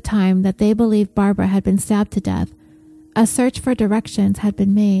after the time that they believed Barbara had been stabbed to death, a search for directions had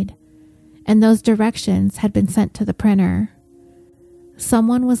been made, and those directions had been sent to the printer.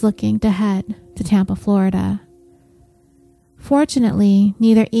 Someone was looking to head to Tampa, Florida. Fortunately,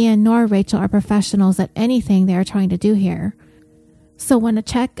 neither Ian nor Rachel are professionals at anything they are trying to do here. So when a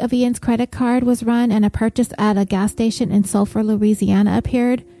check of Ian's credit card was run and a purchase at a gas station in Sulphur, Louisiana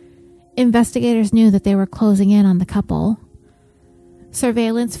appeared, investigators knew that they were closing in on the couple.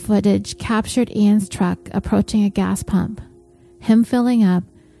 Surveillance footage captured Ian's truck approaching a gas pump, him filling up,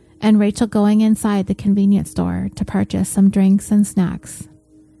 and Rachel going inside the convenience store to purchase some drinks and snacks.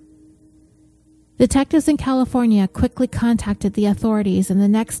 Detectives in California quickly contacted the authorities in the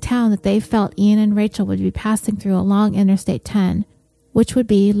next town that they felt Ian and Rachel would be passing through along Interstate 10, which would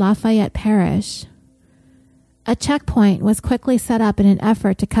be Lafayette Parish. A checkpoint was quickly set up in an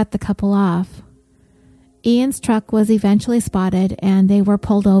effort to cut the couple off. Ian's truck was eventually spotted and they were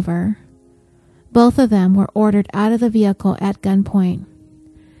pulled over. Both of them were ordered out of the vehicle at gunpoint.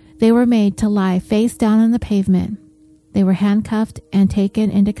 They were made to lie face down on the pavement. They were handcuffed and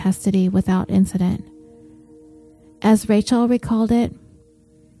taken into custody without incident. As Rachel recalled it,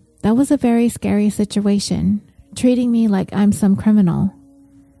 that was a very scary situation, treating me like I'm some criminal.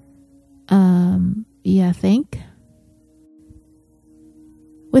 You think?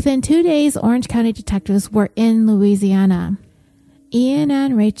 Within 2 days, Orange County detectives were in Louisiana. Ian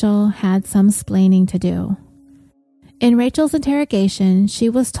and Rachel had some splaining to do. In Rachel's interrogation, she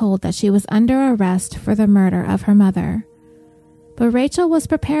was told that she was under arrest for the murder of her mother. But Rachel was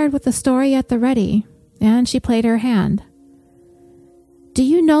prepared with the story at the ready, and she played her hand. "Do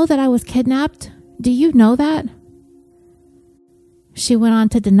you know that I was kidnapped? Do you know that?" She went on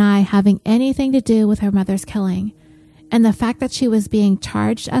to deny having anything to do with her mother's killing, and the fact that she was being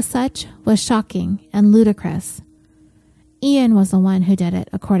charged as such was shocking and ludicrous. Ian was the one who did it,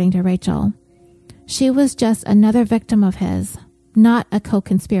 according to Rachel. She was just another victim of his, not a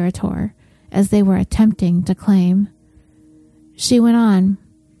co-conspirator, as they were attempting to claim. She went on,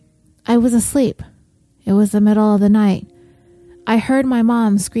 "I was asleep. It was the middle of the night. I heard my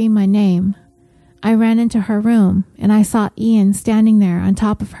mom scream my name. I ran into her room and I saw Ian standing there on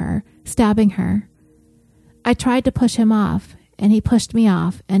top of her, stabbing her. I tried to push him off and he pushed me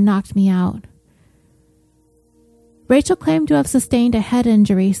off and knocked me out." Rachel claimed to have sustained a head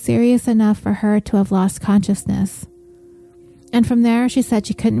injury serious enough for her to have lost consciousness. And from there, she said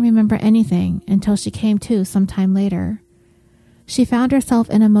she couldn't remember anything until she came to sometime later. She found herself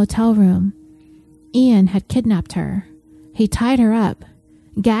in a motel room. Ian had kidnapped her. He tied her up,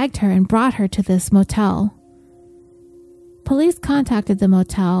 gagged her, and brought her to this motel. Police contacted the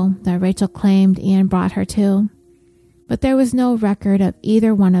motel that Rachel claimed Ian brought her to, but there was no record of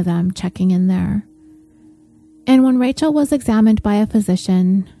either one of them checking in there. And when Rachel was examined by a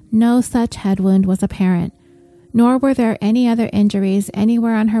physician, no such head wound was apparent, nor were there any other injuries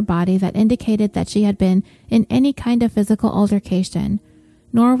anywhere on her body that indicated that she had been in any kind of physical altercation,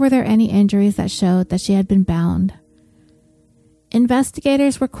 nor were there any injuries that showed that she had been bound.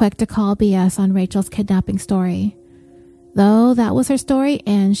 Investigators were quick to call BS on Rachel's kidnapping story. Though that was her story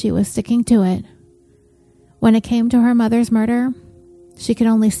and she was sticking to it. When it came to her mother's murder, she could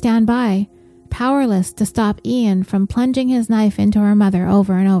only stand by, powerless to stop Ian from plunging his knife into her mother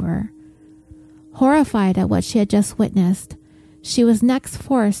over and over. Horrified at what she had just witnessed, she was next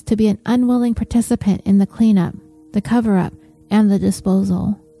forced to be an unwilling participant in the cleanup, the cover-up, and the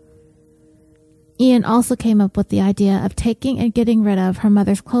disposal. Ian also came up with the idea of taking and getting rid of her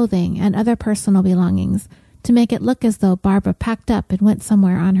mother's clothing and other personal belongings to make it look as though Barbara packed up and went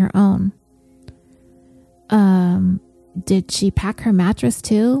somewhere on her own. Did she pack her mattress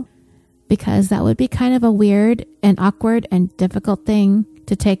too? Because that would be kind of a weird and awkward and difficult thing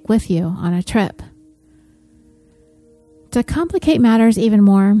to take with you on a trip. To complicate matters even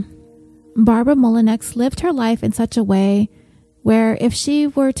more, Barbara Mullinex lived her life in such a way where if she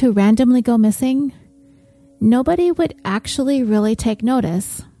were to randomly go missing, nobody would actually really take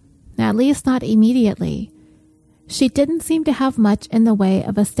notice, at least not immediately. She didn't seem to have much in the way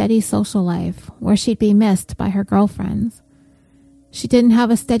of a steady social life where she'd be missed by her girlfriends. She didn't have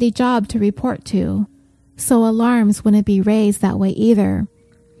a steady job to report to, so alarms wouldn't be raised that way either,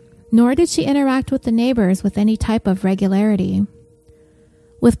 nor did she interact with the neighbors with any type of regularity.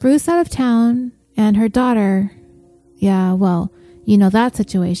 With Bruce out of town and her daughter, that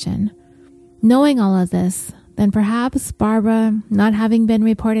situation. Knowing all of this, then perhaps Barbara not having been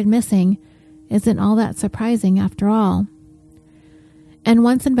reported missing isn't all that surprising after all. And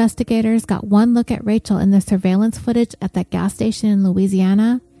once investigators got one look at Rachel in the surveillance footage at that gas station in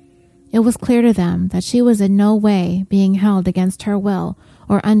Louisiana, it was clear to them that she was in no way being held against her will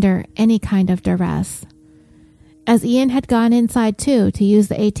or under any kind of duress. As Ian had gone inside too to use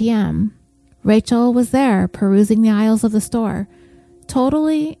the ATM, Rachel was there perusing the aisles of the store,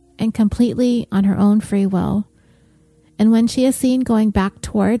 totally and completely on her own free will. And when she is seen going back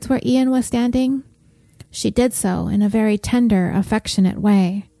towards where Ian was standing, she did so in a very tender, affectionate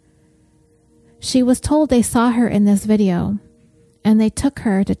way. She was told they saw her in this video, and they took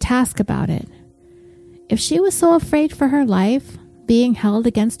her to task about it. If she was so afraid for her life, being held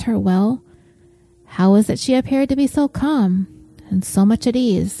against her will, how is it she appeared to be so calm and so much at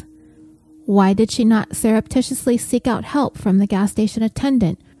ease? Why did she not surreptitiously seek out help from the gas station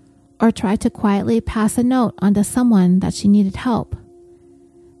attendant or try to quietly pass a note on to someone that she needed help?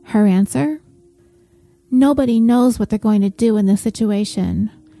 Her answer? Nobody knows what they're going to do in this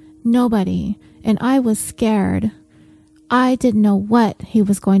situation. Nobody. And I was scared. I didn't know what he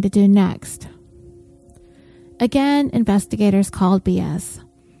was going to do next. Again, investigators called BS.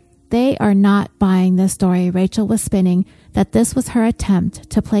 They are not buying the story Rachel was spinning that this was her attempt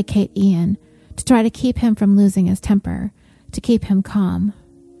to placate Ian, to try to keep him from losing his temper, to keep him calm.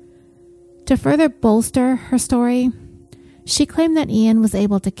 To further bolster her story, she claimed that Ian was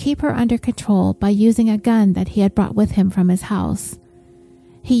able to keep her under control by using a gun that he had brought with him from his house.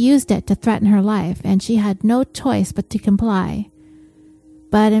 He used it to threaten her life, and she had no choice but to comply.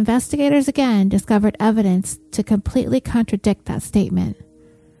 But investigators again discovered evidence to completely contradict that statement.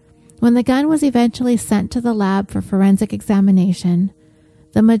 When the gun was eventually sent to the lab for forensic examination,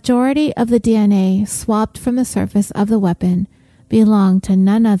 the majority of the DNA swabbed from the surface of the weapon belonged to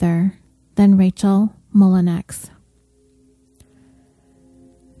none other than Rachel Mullinex.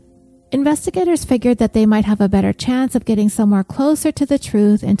 Investigators figured that they might have a better chance of getting somewhere closer to the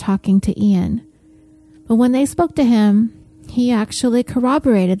truth in talking to Ian. But when they spoke to him, he actually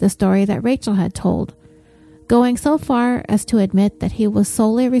corroborated the story that Rachel had told, going so far as to admit that he was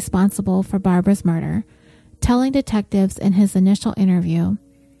solely responsible for Barbara's murder, telling detectives in his initial interview,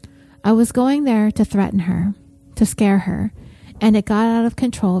 "I was going there to threaten her, to scare her, and it got out of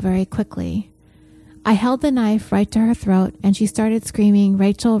control very quickly. I held the knife right to her throat and she started screaming,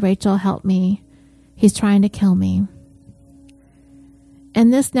 'Rachel, Rachel, help me. He's trying to kill me.'"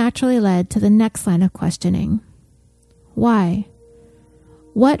 And this naturally led to the next line of questioning. Why?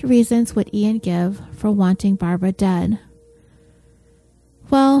 What reasons would Ian give for wanting Barbara dead?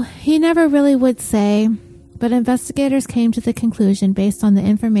 Well, he never really would say, but investigators came to the conclusion based on the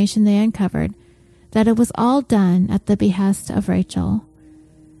information they uncovered that it was all done at the behest of Rachel.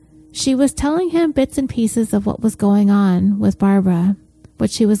 She was telling him bits and pieces of what was going on with Barbara,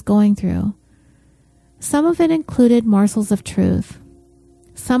 what she was going through. Some of it included morsels of truth.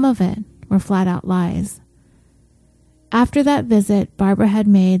 Some of it were flat-out lies. After that visit Barbara had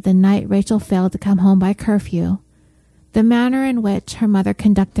made the night Rachel failed to come home by curfew, the manner in which her mother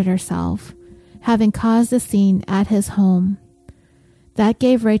conducted herself, having caused a scene at his home, that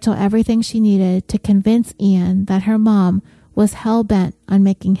gave Rachel everything she needed to convince Ian that her mom was hell-bent on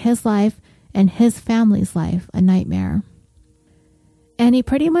making his life and his family's life a nightmare. And he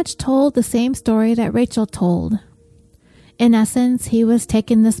pretty much told the same story that Rachel told. In essence, he was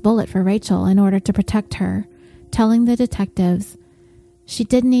taking this bullet for Rachel in order to protect her, telling the detectives she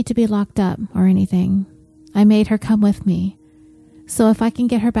didn't need to be locked up or anything. I made her come with me, so if I can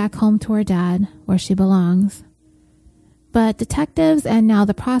get her back home to her dad, where she belongs. But detectives and now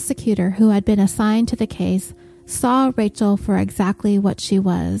the prosecutor who had been assigned to the case saw Rachel for exactly what she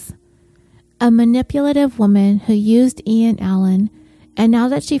was. A manipulative woman who used Ian Allen, and now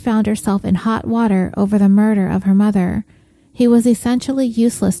that she found herself in hot water over the murder of her mother, he was essentially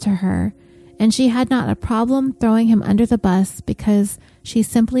useless to her, and she had not a problem throwing him under the bus because she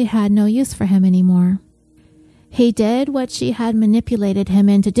simply had no use for him anymore. He did what she had manipulated him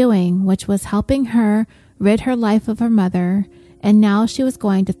into doing, which was helping her rid her life of her mother, and now she was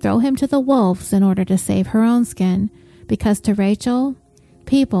going to throw him to the wolves in order to save her own skin, because to Rachel,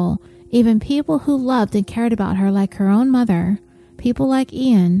 people, even people who loved and cared about her like her own mother, people like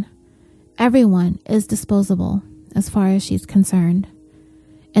Ian, everyone is disposable as far as she's concerned,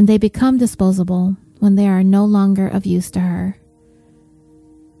 and they become disposable when they are no longer of use to her.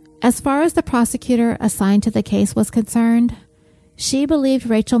 As far as the prosecutor assigned to the case was concerned, she believed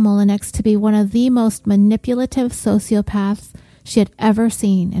Rachel Mullinex to be one of the most manipulative sociopaths she had ever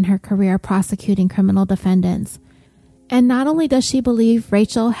seen in her career prosecuting criminal defendants. And not only does she believe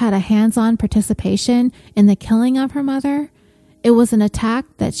Rachel had a hands-on participation in the killing of her mother, it was an attack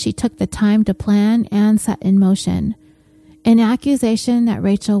that she took the time to plan and set in motion, an accusation that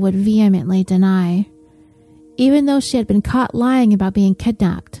Rachel would vehemently deny. Even though she had been caught lying about being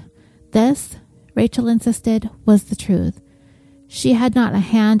kidnapped, this, Rachel insisted, was the truth. She had not a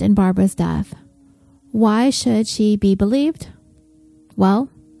hand in Barbara's death. Why should she be believed? Well,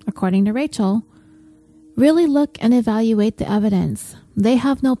 according to Rachel, really look and evaluate the evidence. They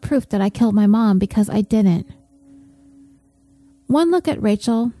have no proof that I killed my mom because I didn't. One look at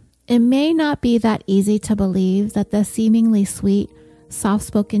Rachel, it may not be that easy to believe that the seemingly sweet,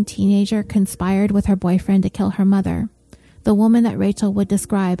 soft-spoken teenager conspired with her boyfriend to kill her mother, the woman that Rachel would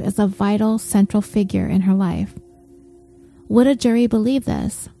describe as a vital, central figure in her life. Would a jury believe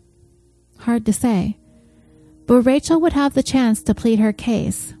this? Hard to say. But Rachel would have the chance to plead her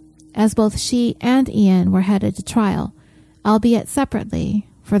case, as both she and Ian were headed to trial, albeit separately,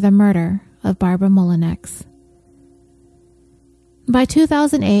 for the murder of Barbara Mullinex. By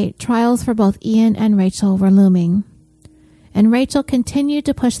 2008, trials for both Ian and Rachel were looming, and Rachel continued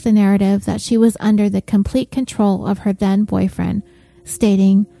to push the narrative that she was under the complete control of her then boyfriend,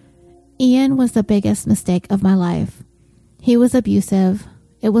 stating, "Ian was the biggest mistake of my life. He was abusive.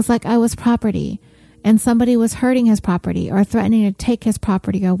 It was like I was property, and somebody was hurting his property or threatening to take his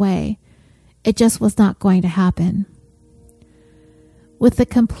property away. It just was not going to happen." With the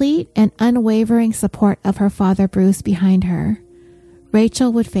complete and unwavering support of her father, Bruce, behind her,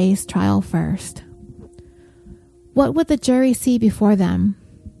 Rachel would face trial first. What would the jury see before them?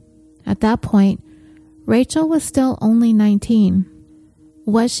 At that point, Rachel was still only 19.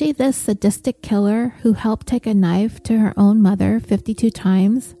 Was she this sadistic killer who helped take a knife to her own mother 52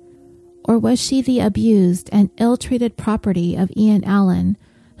 times? Or was she the abused and ill-treated property of Ian Allen,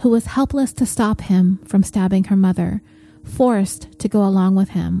 who was helpless to stop him from stabbing her mother, forced to go along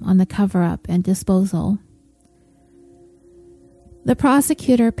with him on the cover-up and disposal? The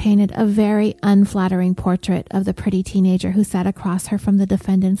prosecutor painted a very unflattering portrait of the pretty teenager who sat across her from the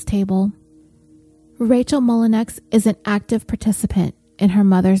defendant's table. Rachel Mullinex is an active participant in her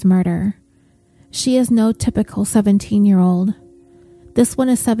mother's murder. She is no typical 17-year-old. This one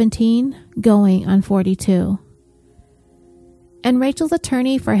is 17, going on 42. And Rachel's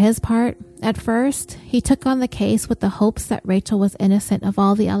attorney, for his part, at first, he took on the case with the hopes that Rachel was innocent of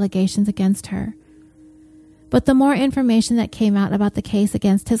all the allegations against her. But the more information that came out about the case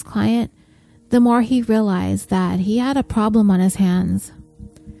against his client, the more he realized that he had a problem on his hands.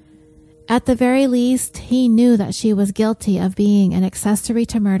 At the very least, he knew that she was guilty of being an accessory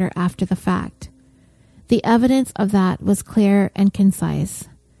to murder after the fact. The evidence of that was clear and concise.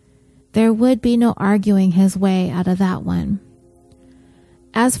 There would be no arguing his way out of that one.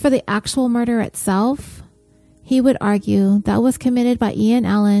 As for the actual murder itself, he would argue that was committed by Ian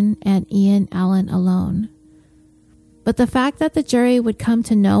Allen and Ian Allen alone. But the fact that the jury would come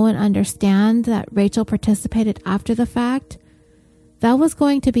to know and understand that Rachel participated after the fact, that was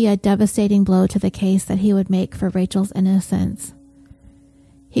going to be a devastating blow to the case that he would make for Rachel's innocence.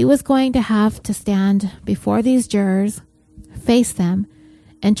 He was going to have to stand before these jurors, face them,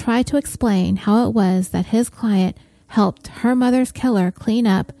 and try to explain how it was that his client helped her mother's killer clean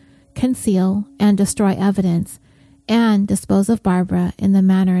up, conceal, and destroy evidence, and dispose of Barbara in the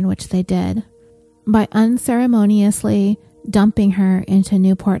manner in which they did, by unceremoniously dumping her into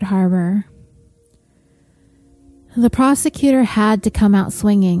Newport Harbor. The prosecutor had to come out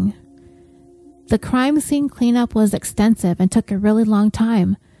swinging. The crime scene cleanup was extensive and took a really long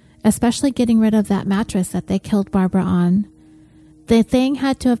time, especially getting rid of that mattress that they killed Barbara on. The thing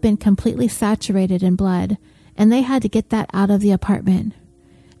had to have been completely saturated in blood, and they had to get that out of the apartment.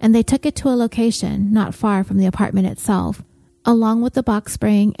 And they took it to a location not far from the apartment itself, along with the box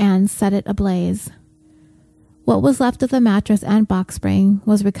spring, and set it ablaze. What was left of the mattress and box spring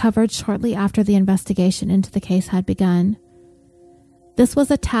was recovered shortly after the investigation into the case had begun. This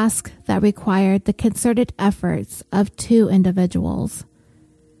was a task that required the concerted efforts of 2 individuals.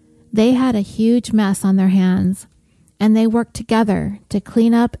 They had a huge mess on their hands, and they worked together to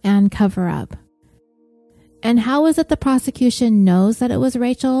clean up and cover up. And how is it the prosecution knows that it was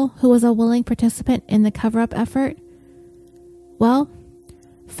Rachel who was a willing participant in the cover-up effort? Well,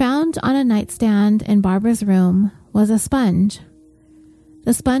 found on a nightstand in Barbara's room was a sponge.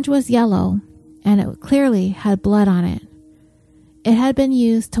 The sponge was yellow, and it clearly had blood on it. It had been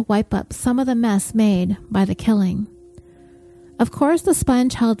used to wipe up some of the mess made by the killing. Of course, the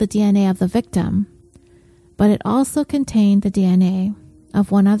sponge held the DNA of the victim, but it also contained the DNA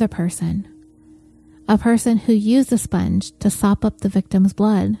of one other person, a person who used the sponge to sop up the victim's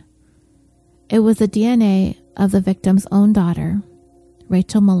blood. It was the DNA of the victim's own daughter,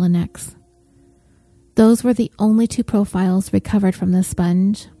 Rachel Mullinex. Those were the only 2 profiles recovered from the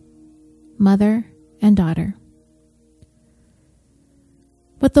sponge, mother and daughter.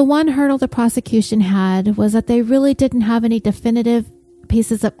 But the one hurdle the prosecution had was that they really didn't have any definitive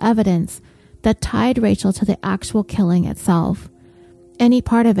pieces of evidence that tied Rachel to the actual killing itself, any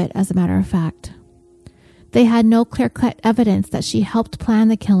part of it, as a matter of fact. They had no clear-cut evidence that she helped plan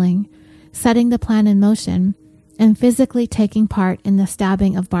the killing, setting the plan in motion, and physically taking part in the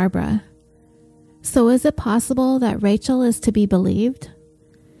stabbing of Barbara. So is it possible that Rachel is to be believed?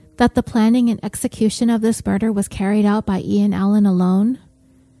 That the planning and execution of this murder was carried out by Ian Allen alone?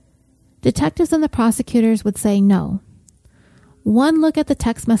 Detectives and the prosecutors would say no. One look at the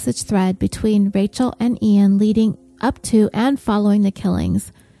text message thread between Rachel and Ian leading up to and following the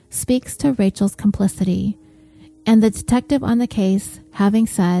killings speaks to Rachel's complicity, and the detective on the case having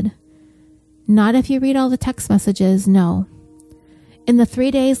said, "Not if you read all the text messages, no." In the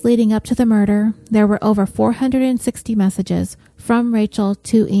 3 days leading up to the murder, there were over 460 messages from Rachel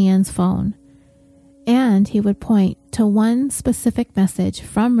to Ian's phone. And he would point to one specific message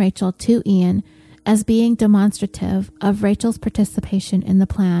from Rachel to Ian as being demonstrative of Rachel's participation in the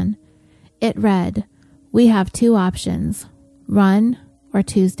plan. It read, "We have 2 options, run or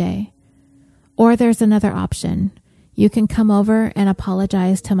Tuesday. Or there's another option. You can come over and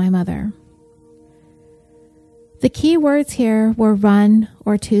apologize to my mother." The key words here were run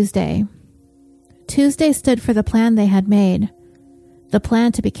or Tuesday. Tuesday stood for the plan they had made, the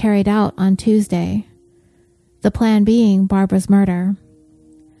plan to be carried out on Tuesday, the plan being Barbara's murder.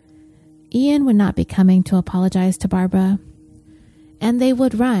 Ian would not be coming to apologize to Barbara, and they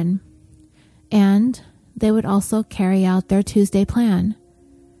would run, and they would also carry out their Tuesday plan.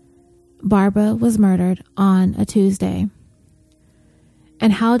 Barbara was murdered on a Tuesday.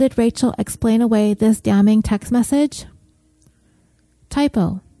 And how did Rachel explain away this damning text message?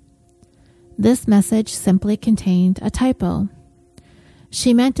 Typo. This message simply contained a typo.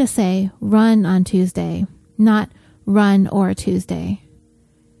 She meant to say run on Tuesday, not run or Tuesday.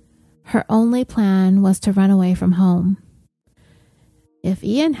 Her only plan was to run away from home. If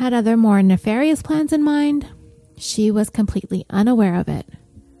Ian had other more nefarious plans in mind, she was completely unaware of it.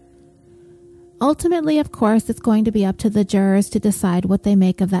 Ultimately, of course, it's going to be up to the jurors to decide what they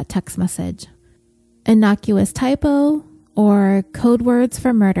make of that text message. Innocuous typo or code words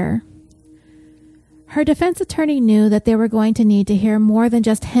for murder. Her defense attorney knew that they were going to need to hear more than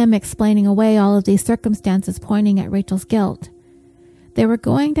just him explaining away all of these circumstances pointing at Rachel's guilt. They were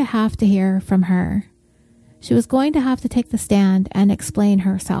going to have to hear from her. She was going to have to take the stand and explain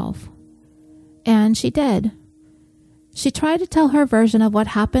herself. And she did. She tried to tell her version of what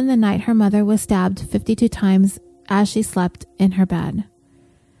happened the night her mother was stabbed 52 times as she slept in her bed.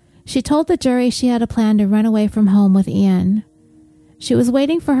 She told the jury she had a plan to run away from home with Ian. She was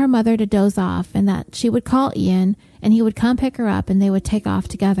waiting for her mother to doze off and that she would call Ian and he would come pick her up and they would take off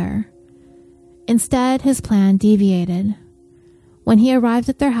together. Instead, his plan deviated. When he arrived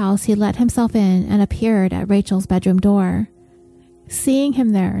at their house, he let himself in and appeared at Rachel's bedroom door. Seeing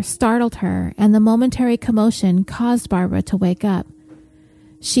him there startled her, and the momentary commotion caused Barbara to wake up.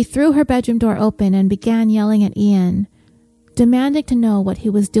 She threw her bedroom door open and began yelling at Ian, demanding to know what he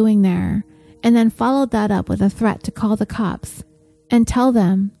was doing there, and then followed that up with a threat to call the cops and tell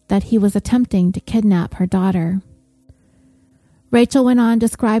them that he was attempting to kidnap her daughter. Rachel went on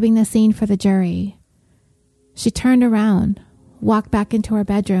describing the scene for the jury. She turned around, walked back into her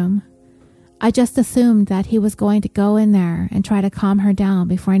bedroom. I just assumed that he was going to go in there and try to calm her down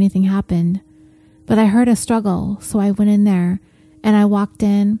before anything happened. But I heard a struggle, so I went in there, and I walked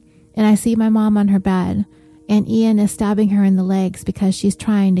in, and I see my mom on her bed, and Ian is stabbing her in the legs because she's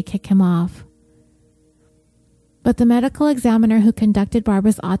trying to kick him off. But the medical examiner who conducted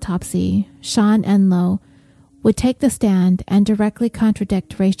Barbara's autopsy, Sean Enlow, would take the stand and directly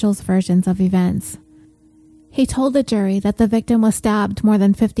contradict Rachel's versions of events. He told the jury that the victim was stabbed more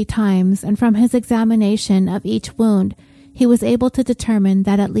than 50 times, and from his examination of each wound, he was able to determine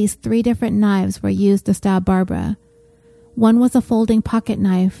that at least 3 different knives were used to stab Barbara. One was a folding pocket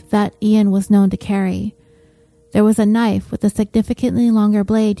knife that Ian was known to carry. There was a knife with a significantly longer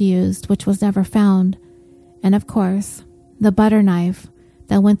blade used, which was never found. And of course, the butter knife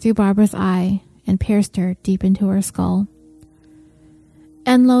that went through Barbara's eye and pierced her deep into her skull.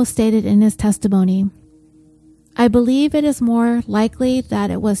 Enlow stated in his testimony, "I believe it is more likely that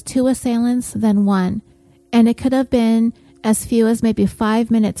it was 2 assailants than 1, and it could have been as few as maybe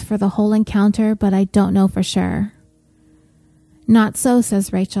 5 minutes for the whole encounter, but I don't know for sure." Not so,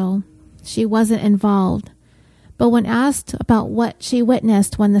 says Rachel. She wasn't involved. But when asked about what she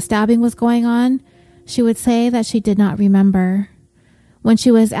witnessed when the stabbing was going on, she would say that she did not remember. When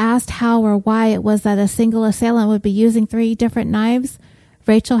she was asked how or why it was that a single assailant would be using 3 different knives,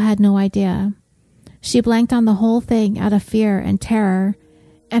 Rachel had no idea. She blanked on the whole thing out of fear and terror,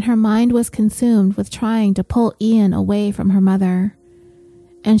 and her mind was consumed with trying to pull Ian away from her mother.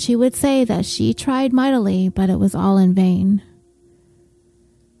 And she would say that she tried mightily, but it was all in vain.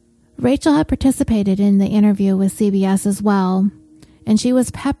 Rachel had participated in the interview with CBS as well, and she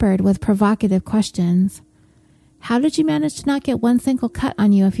was peppered with provocative questions. How did you manage to not get one single cut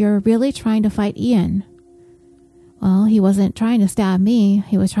on you if you were really trying to fight Ian? Well, he wasn't trying to stab me,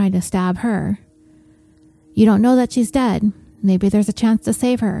 he was trying to stab her. You don't know that she's dead. Maybe there's a chance to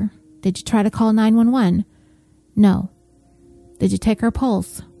save her. Did you try to call 911? No. Did you take her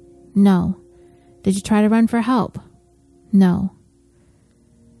pulse? No. Did you try to run for help? No.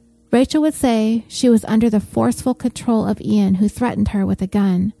 Rachel would say she was under the forceful control of Ian, who threatened her with a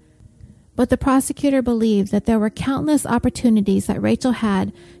gun. But the prosecutor believed that there were countless opportunities that Rachel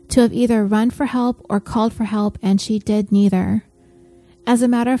had to have either run for help or called for help, and she did neither. As a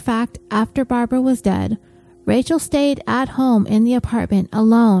matter of fact, after Barbara was dead, Rachel stayed at home in the apartment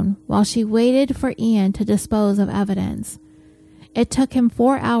alone while she waited for Ian to dispose of evidence. It took him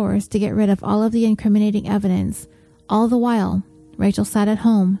 4 hours to get rid of all of the incriminating evidence. All the while, Rachel sat at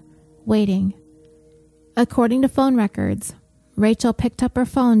home, waiting. According to phone records, Rachel picked up her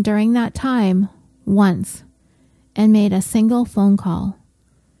phone during that time once and made a single phone call.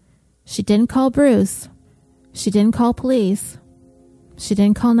 She didn't call Bruce. She didn't call police. She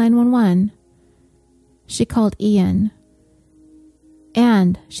didn't call 911. She called Ian.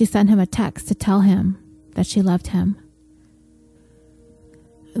 And she sent him a text to tell him that she loved him.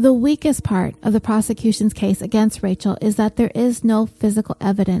 The weakest part of the prosecution's case against Rachel is that there is no physical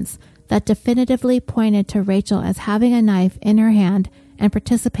evidence that definitively pointed to Rachel as having a knife in her hand and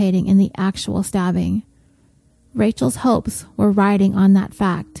participating in the actual stabbing. Rachel's hopes were riding on that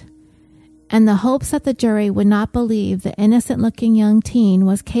fact, and the hopes that the jury would not believe the innocent-looking young teen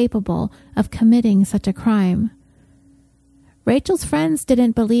was capable of committing such a crime. Rachel's friends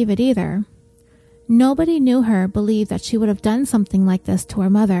didn't believe it either. Nobody knew her believed that she would have done something like this to her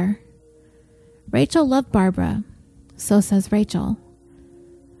mother. Rachel loved Barbara, so says Rachel.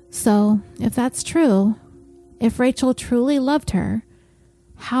 So, if that's true, if Rachel truly loved her,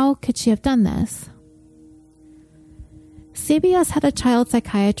 how could she have done this? CBS had a child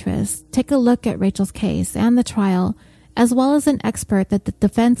psychiatrist take a look at Rachel's case and the trial, as well as an expert that the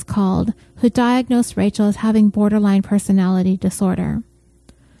defense called, who diagnosed Rachel as having borderline personality disorder.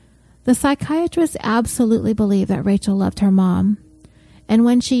 The psychiatrist absolutely believed that Rachel loved her mom, and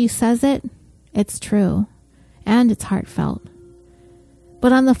when she says it, it's true, and it's heartfelt.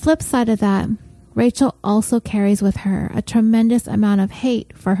 But on the flip side of that, Rachel also carries with her a tremendous amount of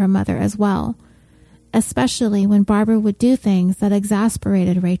hate for her mother as well, especially when Barbara would do things that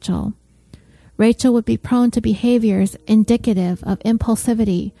exasperated Rachel. Rachel would be prone to behaviors indicative of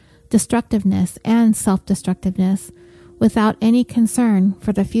impulsivity, destructiveness, and self-destructiveness without any concern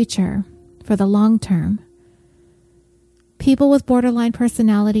for the future, for the long term. People with borderline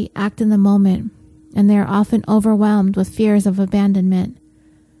personality act in the moment, and they are often overwhelmed with fears of abandonment.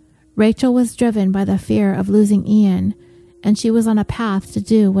 Rachel was driven by the fear of losing Ian, and she was on a path to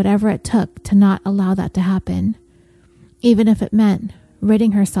do whatever it took to not allow that to happen, even if it meant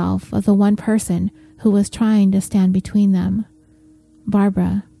ridding herself of the one person who was trying to stand between them.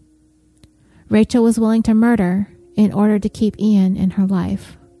 Barbara. Rachel was willing to murder in order to keep Ian in her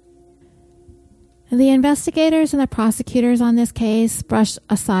life. The investigators and the prosecutors on this case brushed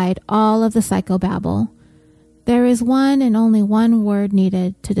aside all of the psychobabble. There is one and only one word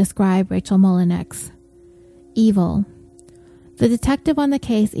needed to describe Rachel Mullinex: evil. The detective on the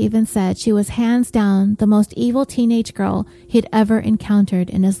case even said she was hands down the most evil teenage girl he'd ever encountered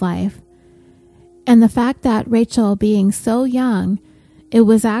in his life. And the fact that Rachel, being so young, it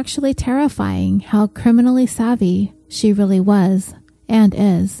was actually terrifying how criminally savvy she really was and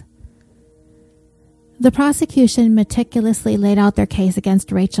is. The prosecution meticulously laid out their case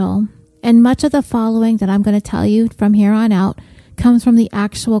against Rachel, and much of the following that I'm going to tell you from here on out comes from the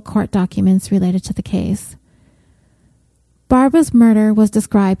actual court documents related to the case. Barbara's murder was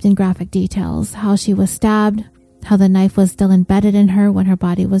described in graphic details: how she was stabbed, how the knife was still embedded in her when her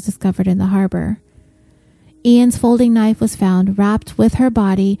body was discovered in the harbor. Ian's folding knife was found wrapped with her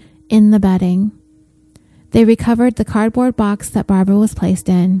body in the bedding. They recovered the cardboard box that Barbara was placed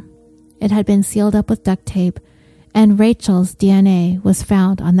in. It had been sealed up with duct tape, and Rachel's DNA was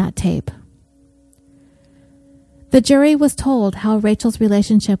found on that tape. The jury was told how Rachel's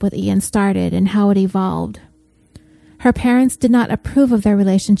relationship with Ian started and how it evolved. Her parents did not approve of their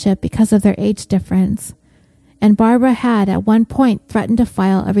relationship because of their age difference, and Barbara had at one point threatened to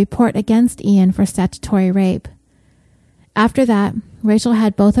file a report against Ian for statutory rape. After that, Rachel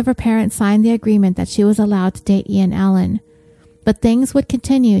had both of her parents sign the agreement that she was allowed to date Ian Allen, but things would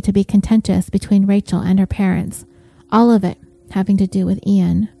continue to be contentious between Rachel and her parents, all of it having to do with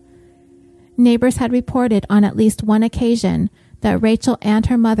Ian. Neighbors had reported on at least one occasion that Rachel and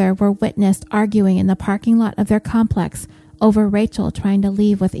her mother were witnessed arguing in the parking lot of their complex over Rachel trying to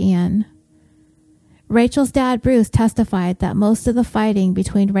leave with Ian. Rachel's dad, Bruce, testified that most of the fighting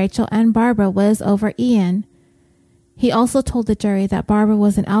between Rachel and Barbara was over Ian. He also told the jury that Barbara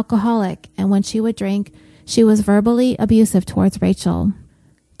was an alcoholic, and when she would drink, she was verbally abusive towards Rachel,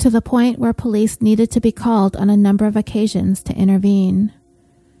 to the point where police needed to be called on a number of occasions to intervene.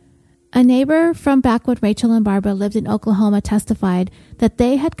 A neighbor from back when Rachel and Barbara lived in Oklahoma testified that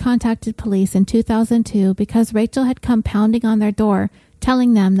they had contacted police in 2002 because Rachel had come pounding on their door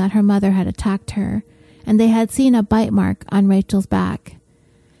telling them that her mother had attacked her, and they had seen a bite mark on Rachel's back.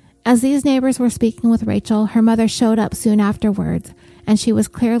 As these neighbors were speaking with Rachel, her mother showed up soon afterwards, and she was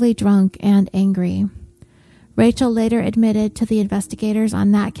clearly drunk and angry. Rachel later admitted to the investigators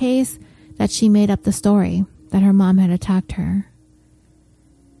on that case that she made up the story, that her mom had attacked her.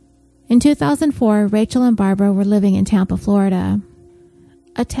 In 2004, Rachel and Barbara were living in Tampa, Florida.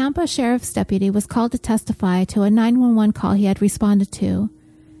 A Tampa sheriff's deputy was called to testify to a 911 call he had responded to.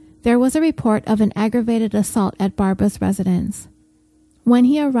 There was a report of an aggravated assault at Barbara's residence. When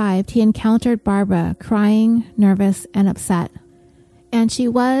he arrived, he encountered Barbara crying, nervous, and upset, and she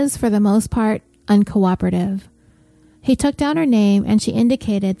was, for the most part, uncooperative. He took down her name, and she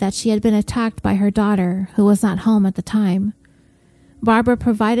indicated that she had been attacked by her daughter, who was not home at the time. Barbara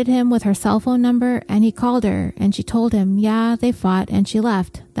provided him with her cell phone number, and he called her, and she told him, yeah, they fought, and she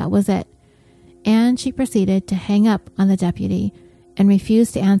left. That was it. And she proceeded to hang up on the deputy and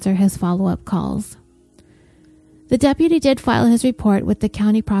refused to answer his follow-up calls. The deputy did file his report with the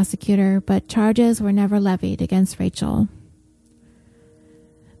county prosecutor, but charges were never levied against Rachel.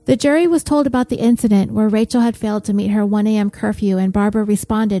 The jury was told about the incident where Rachel had failed to meet her 1 a.m. curfew, and Barbara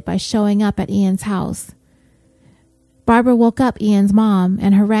responded by showing up at Ian's house. Barbara woke up Ian's mom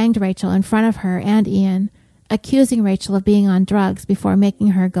and harangued Rachel in front of her and Ian, accusing Rachel of being on drugs before making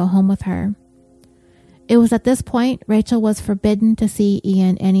her go home with her. It was at this point Rachel was forbidden to see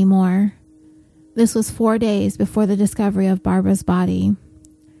Ian anymore. This was 4 days before the discovery of Barbara's body.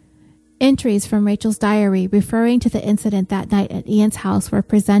 Entries from Rachel's diary referring to the incident that night at Ian's house were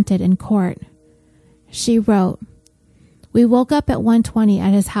presented in court. She wrote, "We woke up at 1:20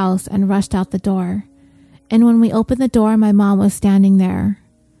 at his house and rushed out the door. And when we opened the door, my mom was standing there.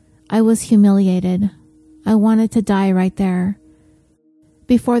 I was humiliated. I wanted to die right there.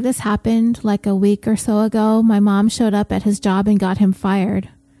 Before this happened, like a week or so ago, my mom showed up at his job and got him fired.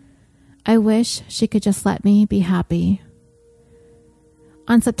 I wish she could just let me be happy."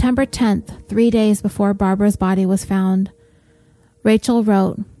 On September 10th, 3 days before Barbara's body was found, Rachel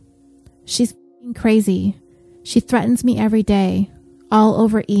wrote, "She's f***ing crazy. She threatens me every day, all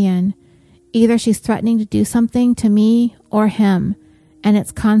over Ian. Either she's threatening to do something to me or him, and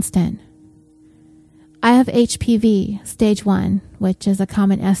it's constant. I have HPV, stage 1, which is a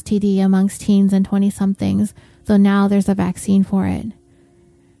common STD amongst teens and 20-somethings, though now there's a vaccine for it.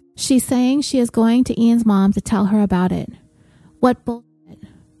 She's saying she is going to Ian's mom to tell her about it. What bullshit.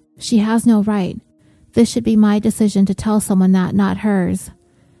 She has no right. This should be my decision to tell someone that, not hers.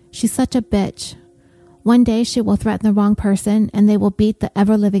 She's such a bitch. One day she will threaten the wrong person and they will beat the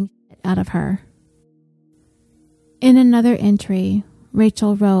ever-living shit out of her. In another entry,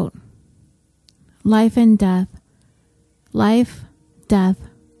 Rachel wrote, Life and death. Life, death.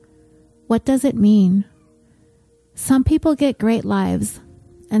 What does it mean? Some people get great lives,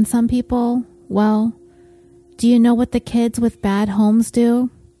 and some people, well, do you know what the kids with bad homes do?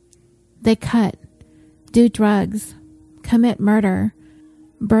 They cut, do drugs, commit murder,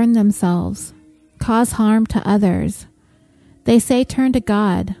 burn themselves, cause harm to others. They say turn to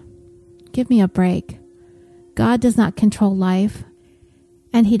God. Give me a break. God does not control life,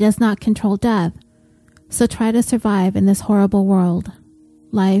 and He does not control death. So try to survive in this horrible world,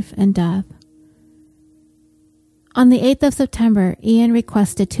 life and death. On the 8th of September, Ian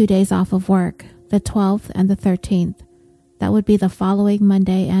requested 2 days off of work, the 12th and the 13th. That would be the following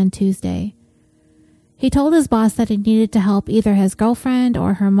Monday and Tuesday. He told his boss that he needed to help either his girlfriend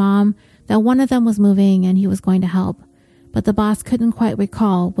or her mom, that one of them was moving and he was going to help, but the boss couldn't quite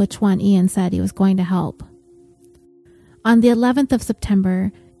recall which one Ian said he was going to help. On the 11th of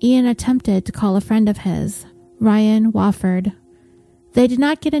September, Ian attempted to call a friend of his, Ryan Wofford. They did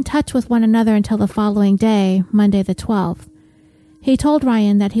not get in touch with one another until the following day, Monday the 12th. He told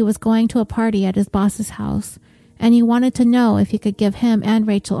Ryan that he was going to a party at his boss's house, and he wanted to know if he could give him and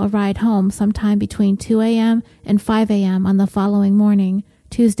Rachel a ride home sometime between 2 a.m. and 5 a.m. on the following morning,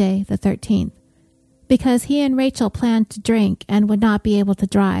 Tuesday the 13th, because he and Rachel planned to drink and would not be able to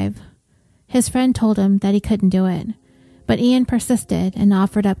drive. His friend told him that he couldn't do it, but Ian persisted and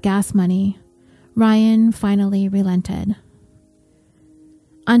offered up gas money. Ryan finally relented.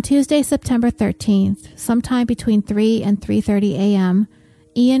 On Tuesday, September 13th, sometime between 3 and 3:30 a.m.,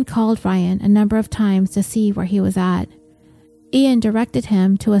 Ian called Ryan a number of times to see where he was at. Ian directed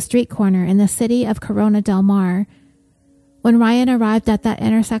him to a street corner in the city of Corona del Mar. When Ryan arrived at that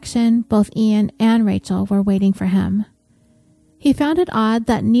intersection, both Ian and Rachel were waiting for him. He found it odd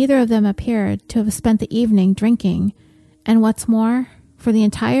that neither of them appeared to have spent the evening drinking, and what's more, for the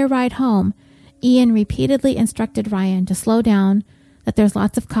entire ride home, Ian repeatedly instructed Ryan to slow down, that there's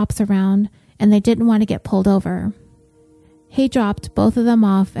lots of cops around, and they didn't want to get pulled over. He dropped both of them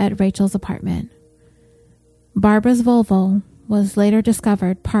off at Rachel's apartment. Barbara's Volvo was later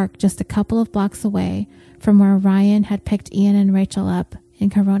discovered parked just a couple of blocks away from where Ryan had picked Ian and Rachel up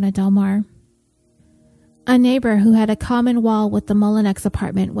in Corona del Mar. A neighbor who had a common wall with the Mullinex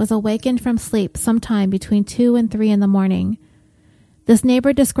apartment was awakened from sleep sometime between 2 and 3 in the morning. This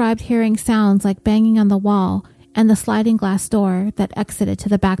neighbor described hearing sounds like banging on the wall and the sliding glass door that exited to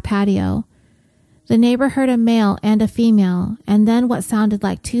the back patio. The neighbor heard a male and a female, and then what sounded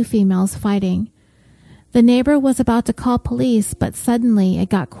like 2 females fighting. The neighbor was about to call police, but suddenly it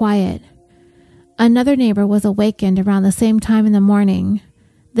got quiet. Another neighbor was awakened around the same time in the morning,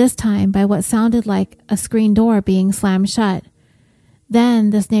 this time by what sounded like a screen door being slammed shut.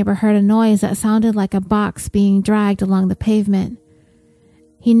 Then this neighbor heard a noise that sounded like a box being dragged along the pavement.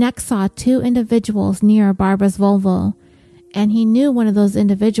 He next saw 2 individuals near Barbara's Volvo, and he knew one of those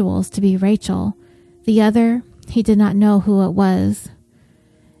individuals to be Rachel. The other, he did not know who it was.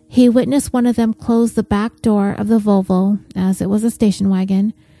 He witnessed one of them close the back door of the Volvo, as it was a station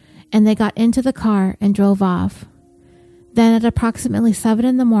wagon, and they got into the car and drove off. Then at approximately 7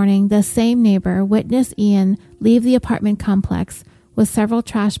 in the morning, the same neighbor witnessed Ian leave the apartment complex with several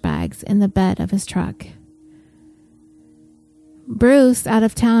trash bags in the bed of his truck. Bruce, out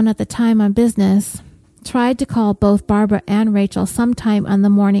of town at the time on business, tried to call both Barbara and Rachel sometime on the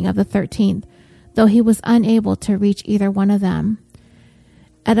morning of the 13th, though he was unable to reach either one of them.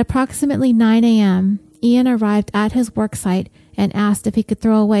 At approximately 9 a.m., Ian arrived at his work site and asked if he could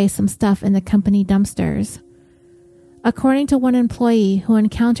throw away some stuff in the company dumpsters. According to one employee who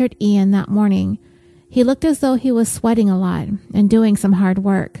encountered Ian that morning, he looked as though he was sweating a lot and doing some hard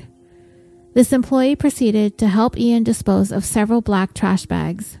work. This employee proceeded to help Ian dispose of several black trash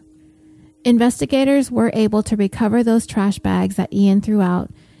bags. Investigators were able to recover those trash bags that Ian threw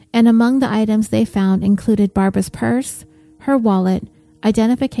out, and among the items they found included Barbara's purse, her wallet,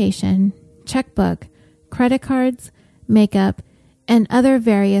 identification, checkbook, credit cards, makeup, and other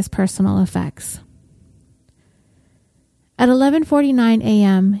various personal effects. At 11:49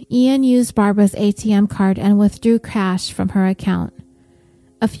 a.m., Ian used Barbara's ATM card and withdrew cash from her account.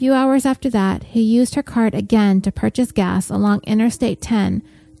 A few hours after that, he used her card again to purchase gas along Interstate 10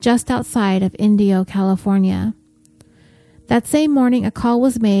 just outside of Indio, California. That same morning, a call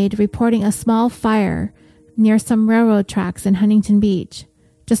was made reporting a small fire near some railroad tracks in Huntington Beach,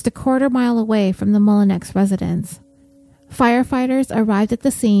 just a quarter mile away from the Mullinex residence. Firefighters arrived at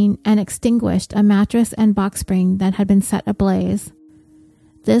the scene and extinguished a mattress and box spring that had been set ablaze.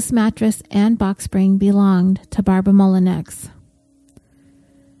 This mattress and box spring belonged to Barbara Mullinex.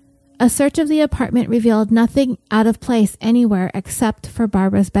 A search of the apartment revealed nothing out of place anywhere except for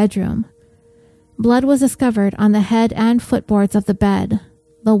Barbara's bedroom. Blood was discovered on the head and footboards of the bed,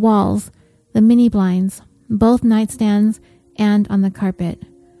 the walls, the mini blinds, both nightstands, and on the carpet.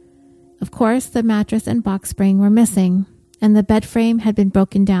 Of course, the mattress and box spring were missing, and the bed frame had been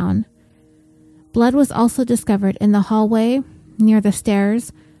broken down. Blood was also discovered in the hallway, near the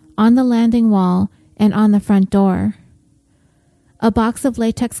stairs, on the landing wall, and on the front door. A box of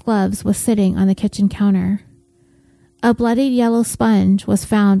latex gloves was sitting on the kitchen counter. A bloodied yellow sponge was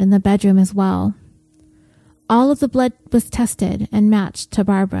found in the bedroom as well. All of the blood was tested and matched to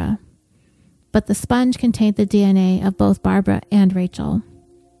Barbara, but the sponge contained the DNA of both Barbara and Rachel.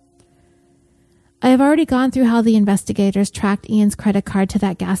 I have already gone through how the investigators tracked Ian's credit card to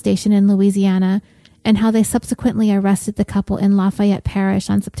that gas station in Louisiana and how they subsequently arrested the couple in Lafayette Parish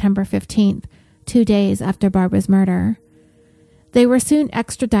on September 15th, 2 days after Barbara's murder. They were soon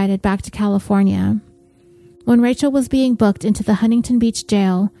extradited back to California. When Rachel was being booked into the Huntington Beach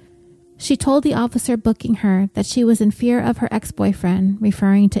jail, she told the officer booking her that she was in fear of her ex-boyfriend,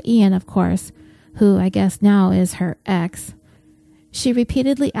 referring to Ian, of course, who I guess now is her ex. She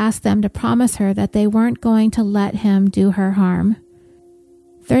repeatedly asked them to promise her that they weren't going to let him do her harm.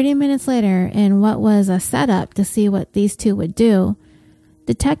 30 minutes later, in what was a setup to see what these two would do,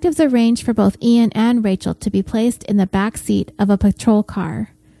 detectives arranged for both Ian and Rachel to be placed in the back seat of a patrol car.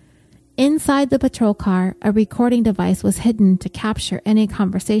 Inside the patrol car, a recording device was hidden to capture any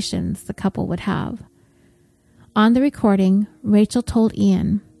conversations the couple would have. On the recording, Rachel told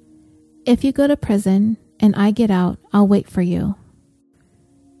Ian, "If you go to prison and I get out, I'll wait for you."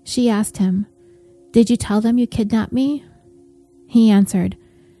 She asked him, "Did you tell them you kidnapped me?" He answered,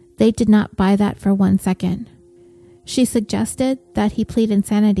 "They did not buy that for 1 second." She suggested that he plead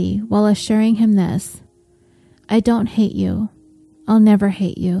insanity while assuring him this, "I don't hate you. I'll never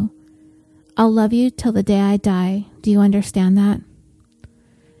hate you. I'll love you till the day I die. Do you understand that?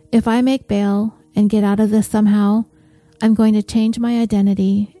 If I make bail and get out of this somehow, I'm going to change my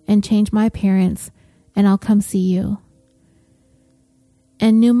identity and change my appearance, and I'll come see you."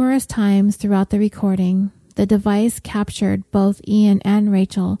 And numerous times throughout the recording, the device captured both Ian and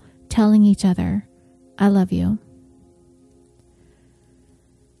Rachel telling each other, "I love you."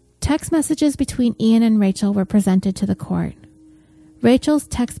 Text messages between Ian and Rachel were presented to the court. Rachel's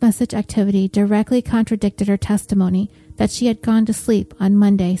text message activity directly contradicted her testimony that she had gone to sleep on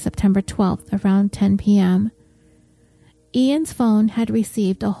Monday, September 12th, around 10 p.m. Ian's phone had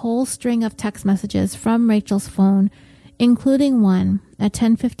received a whole string of text messages from Rachel's phone, including one at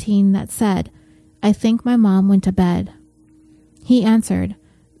 10:15 that said, "I think my mom went to bed." He answered,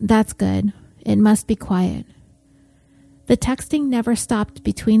 "That's good. It must be quiet." The texting never stopped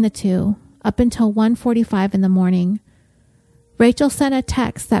between the two up until 1:45 in the morning. Rachel sent a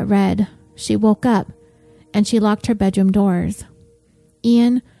text that read, "She woke up and she locked her bedroom doors.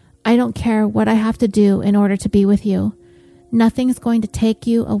 Ian, I don't care what I have to do in order to be with you. Nothing's going to take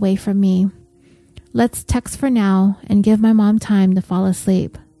you away from me. Let's text for now and give my mom time to fall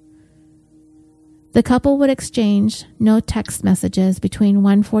asleep." The couple would exchange no text messages between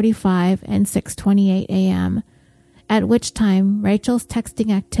 1:45 and 6:28 a.m., at which time Rachel's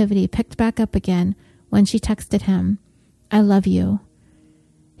texting activity picked back up again when she texted him, "I love you."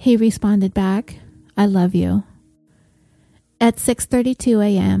 He responded back, "I love you." At 6:32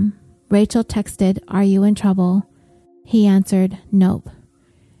 a.m., Rachel texted, "Are you in trouble?" He answered, "Nope."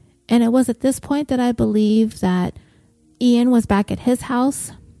 And it was at this point that I believe that Ian was back at his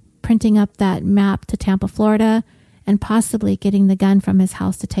house, printing up that map to Tampa, Florida, and possibly getting the gun from his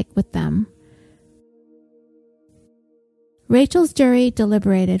house to take with them. Rachel's jury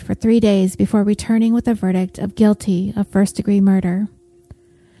deliberated for 3 days before returning with a verdict of guilty of first-degree murder.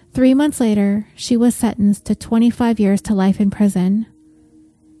 3 months later, she was sentenced to 25 years to life in prison.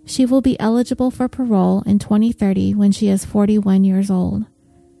 She will be eligible for parole in 2030 when she is 41 years old.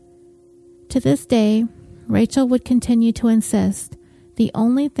 To this day, Rachel would continue to insist the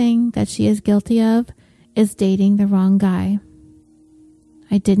only thing that she is guilty of is dating the wrong guy.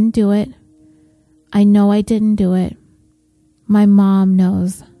 "I didn't do it. I know I didn't do it. My mom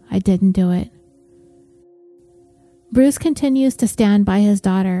knows I didn't do it." Bruce continues to stand by his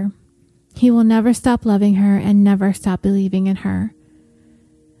daughter. He will never stop loving her and never stop believing in her.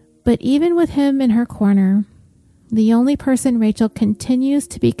 But even with him in her corner, the only person Rachel continues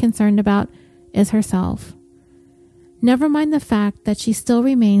to be concerned about is herself. Never mind the fact that she still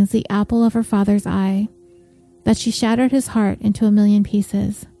remains the apple of her father's eye. that she shattered his heart into a million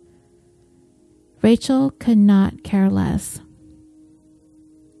pieces. Rachel could not care less.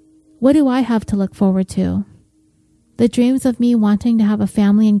 What do I have to look forward to? The dreams of me wanting to have a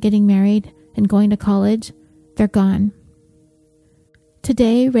family and getting married and going to college, they're gone.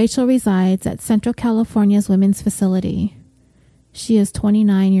 Today, Rachel resides at Central California's Women's Facility. She is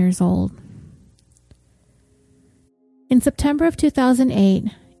 29 years old. In September of 2008,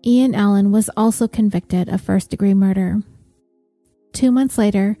 Ian Allen was also convicted of first-degree murder. 2 months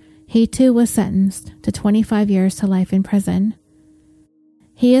later, he too was sentenced to 25 years to life in prison.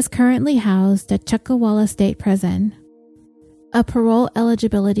 He is currently housed at Chuckawalla State Prison. A parole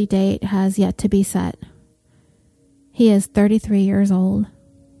eligibility date has yet to be set. He is 33 years old.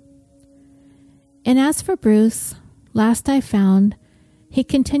 And as for Bruce, last I found, he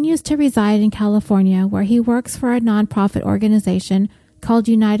continues to reside in California, where he works for a nonprofit organization called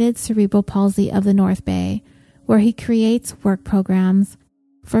United Cerebral Palsy of the North Bay, where he creates work programs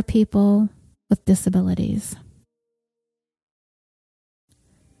for people with disabilities.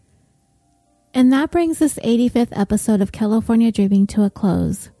 And that brings this 85th episode of California Dreaming to a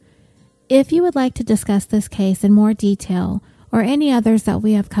close. If you would like to discuss this case in more detail or any others that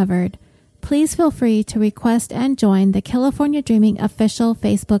we have covered, please feel free to request and join the California Dreaming official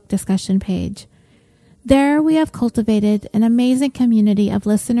Facebook discussion page. There we have cultivated an amazing community of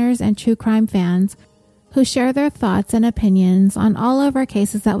listeners and true crime fans who share their thoughts and opinions on all of our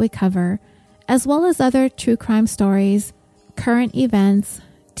cases that we cover, as well as other true crime stories, current events,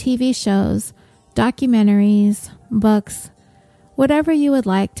 TV shows, documentaries, books, whatever you would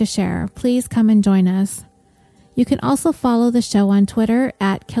like to share. Please come and join us. You can also follow the show on Twitter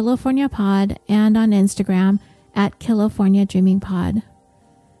at CaliforniaPod and on Instagram at California Dreaming Pod.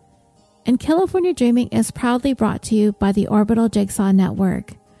 And California Dreaming is proudly brought to you by the Orbital Jigsaw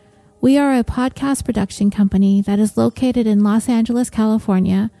Network. We are a podcast production company that is located in Los Angeles,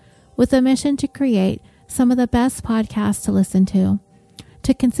 California, with a mission to create some of the best podcasts to listen to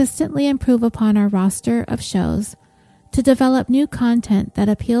consistently improve upon our roster of shows, to develop new content that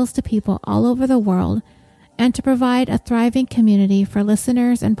appeals to people all over the world, and to provide a thriving community for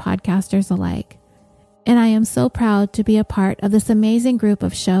listeners and podcasters alike. And I am so proud to be a part of this amazing group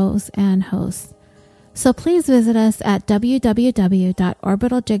of shows and hosts. So please visit us at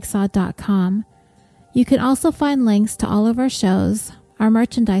www.orbitaljigsaw.com. You can also find links to all of our shows, our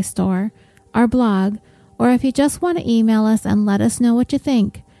merchandise store, our blog, or if you just want to email us and let us know what you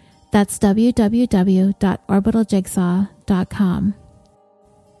think, that's www.orbitaljigsaw.com.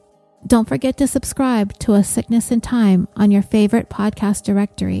 Don't forget to subscribe to A Sickness in Time on your favorite podcast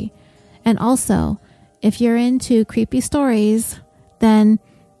directory. And also, if you're into creepy stories, then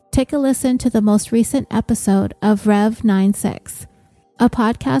take a listen to the most recent episode of Rev 96, a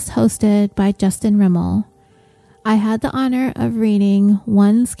podcast hosted by Justin Rimmel. I had the honor of reading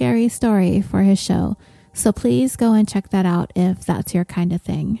one scary story for his show, so please go and check that out if that's your kind of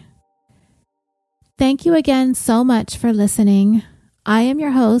thing. Thank you again so much for listening. I am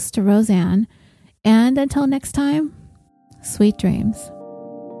your host, Roseanne, and until next time, sweet dreams.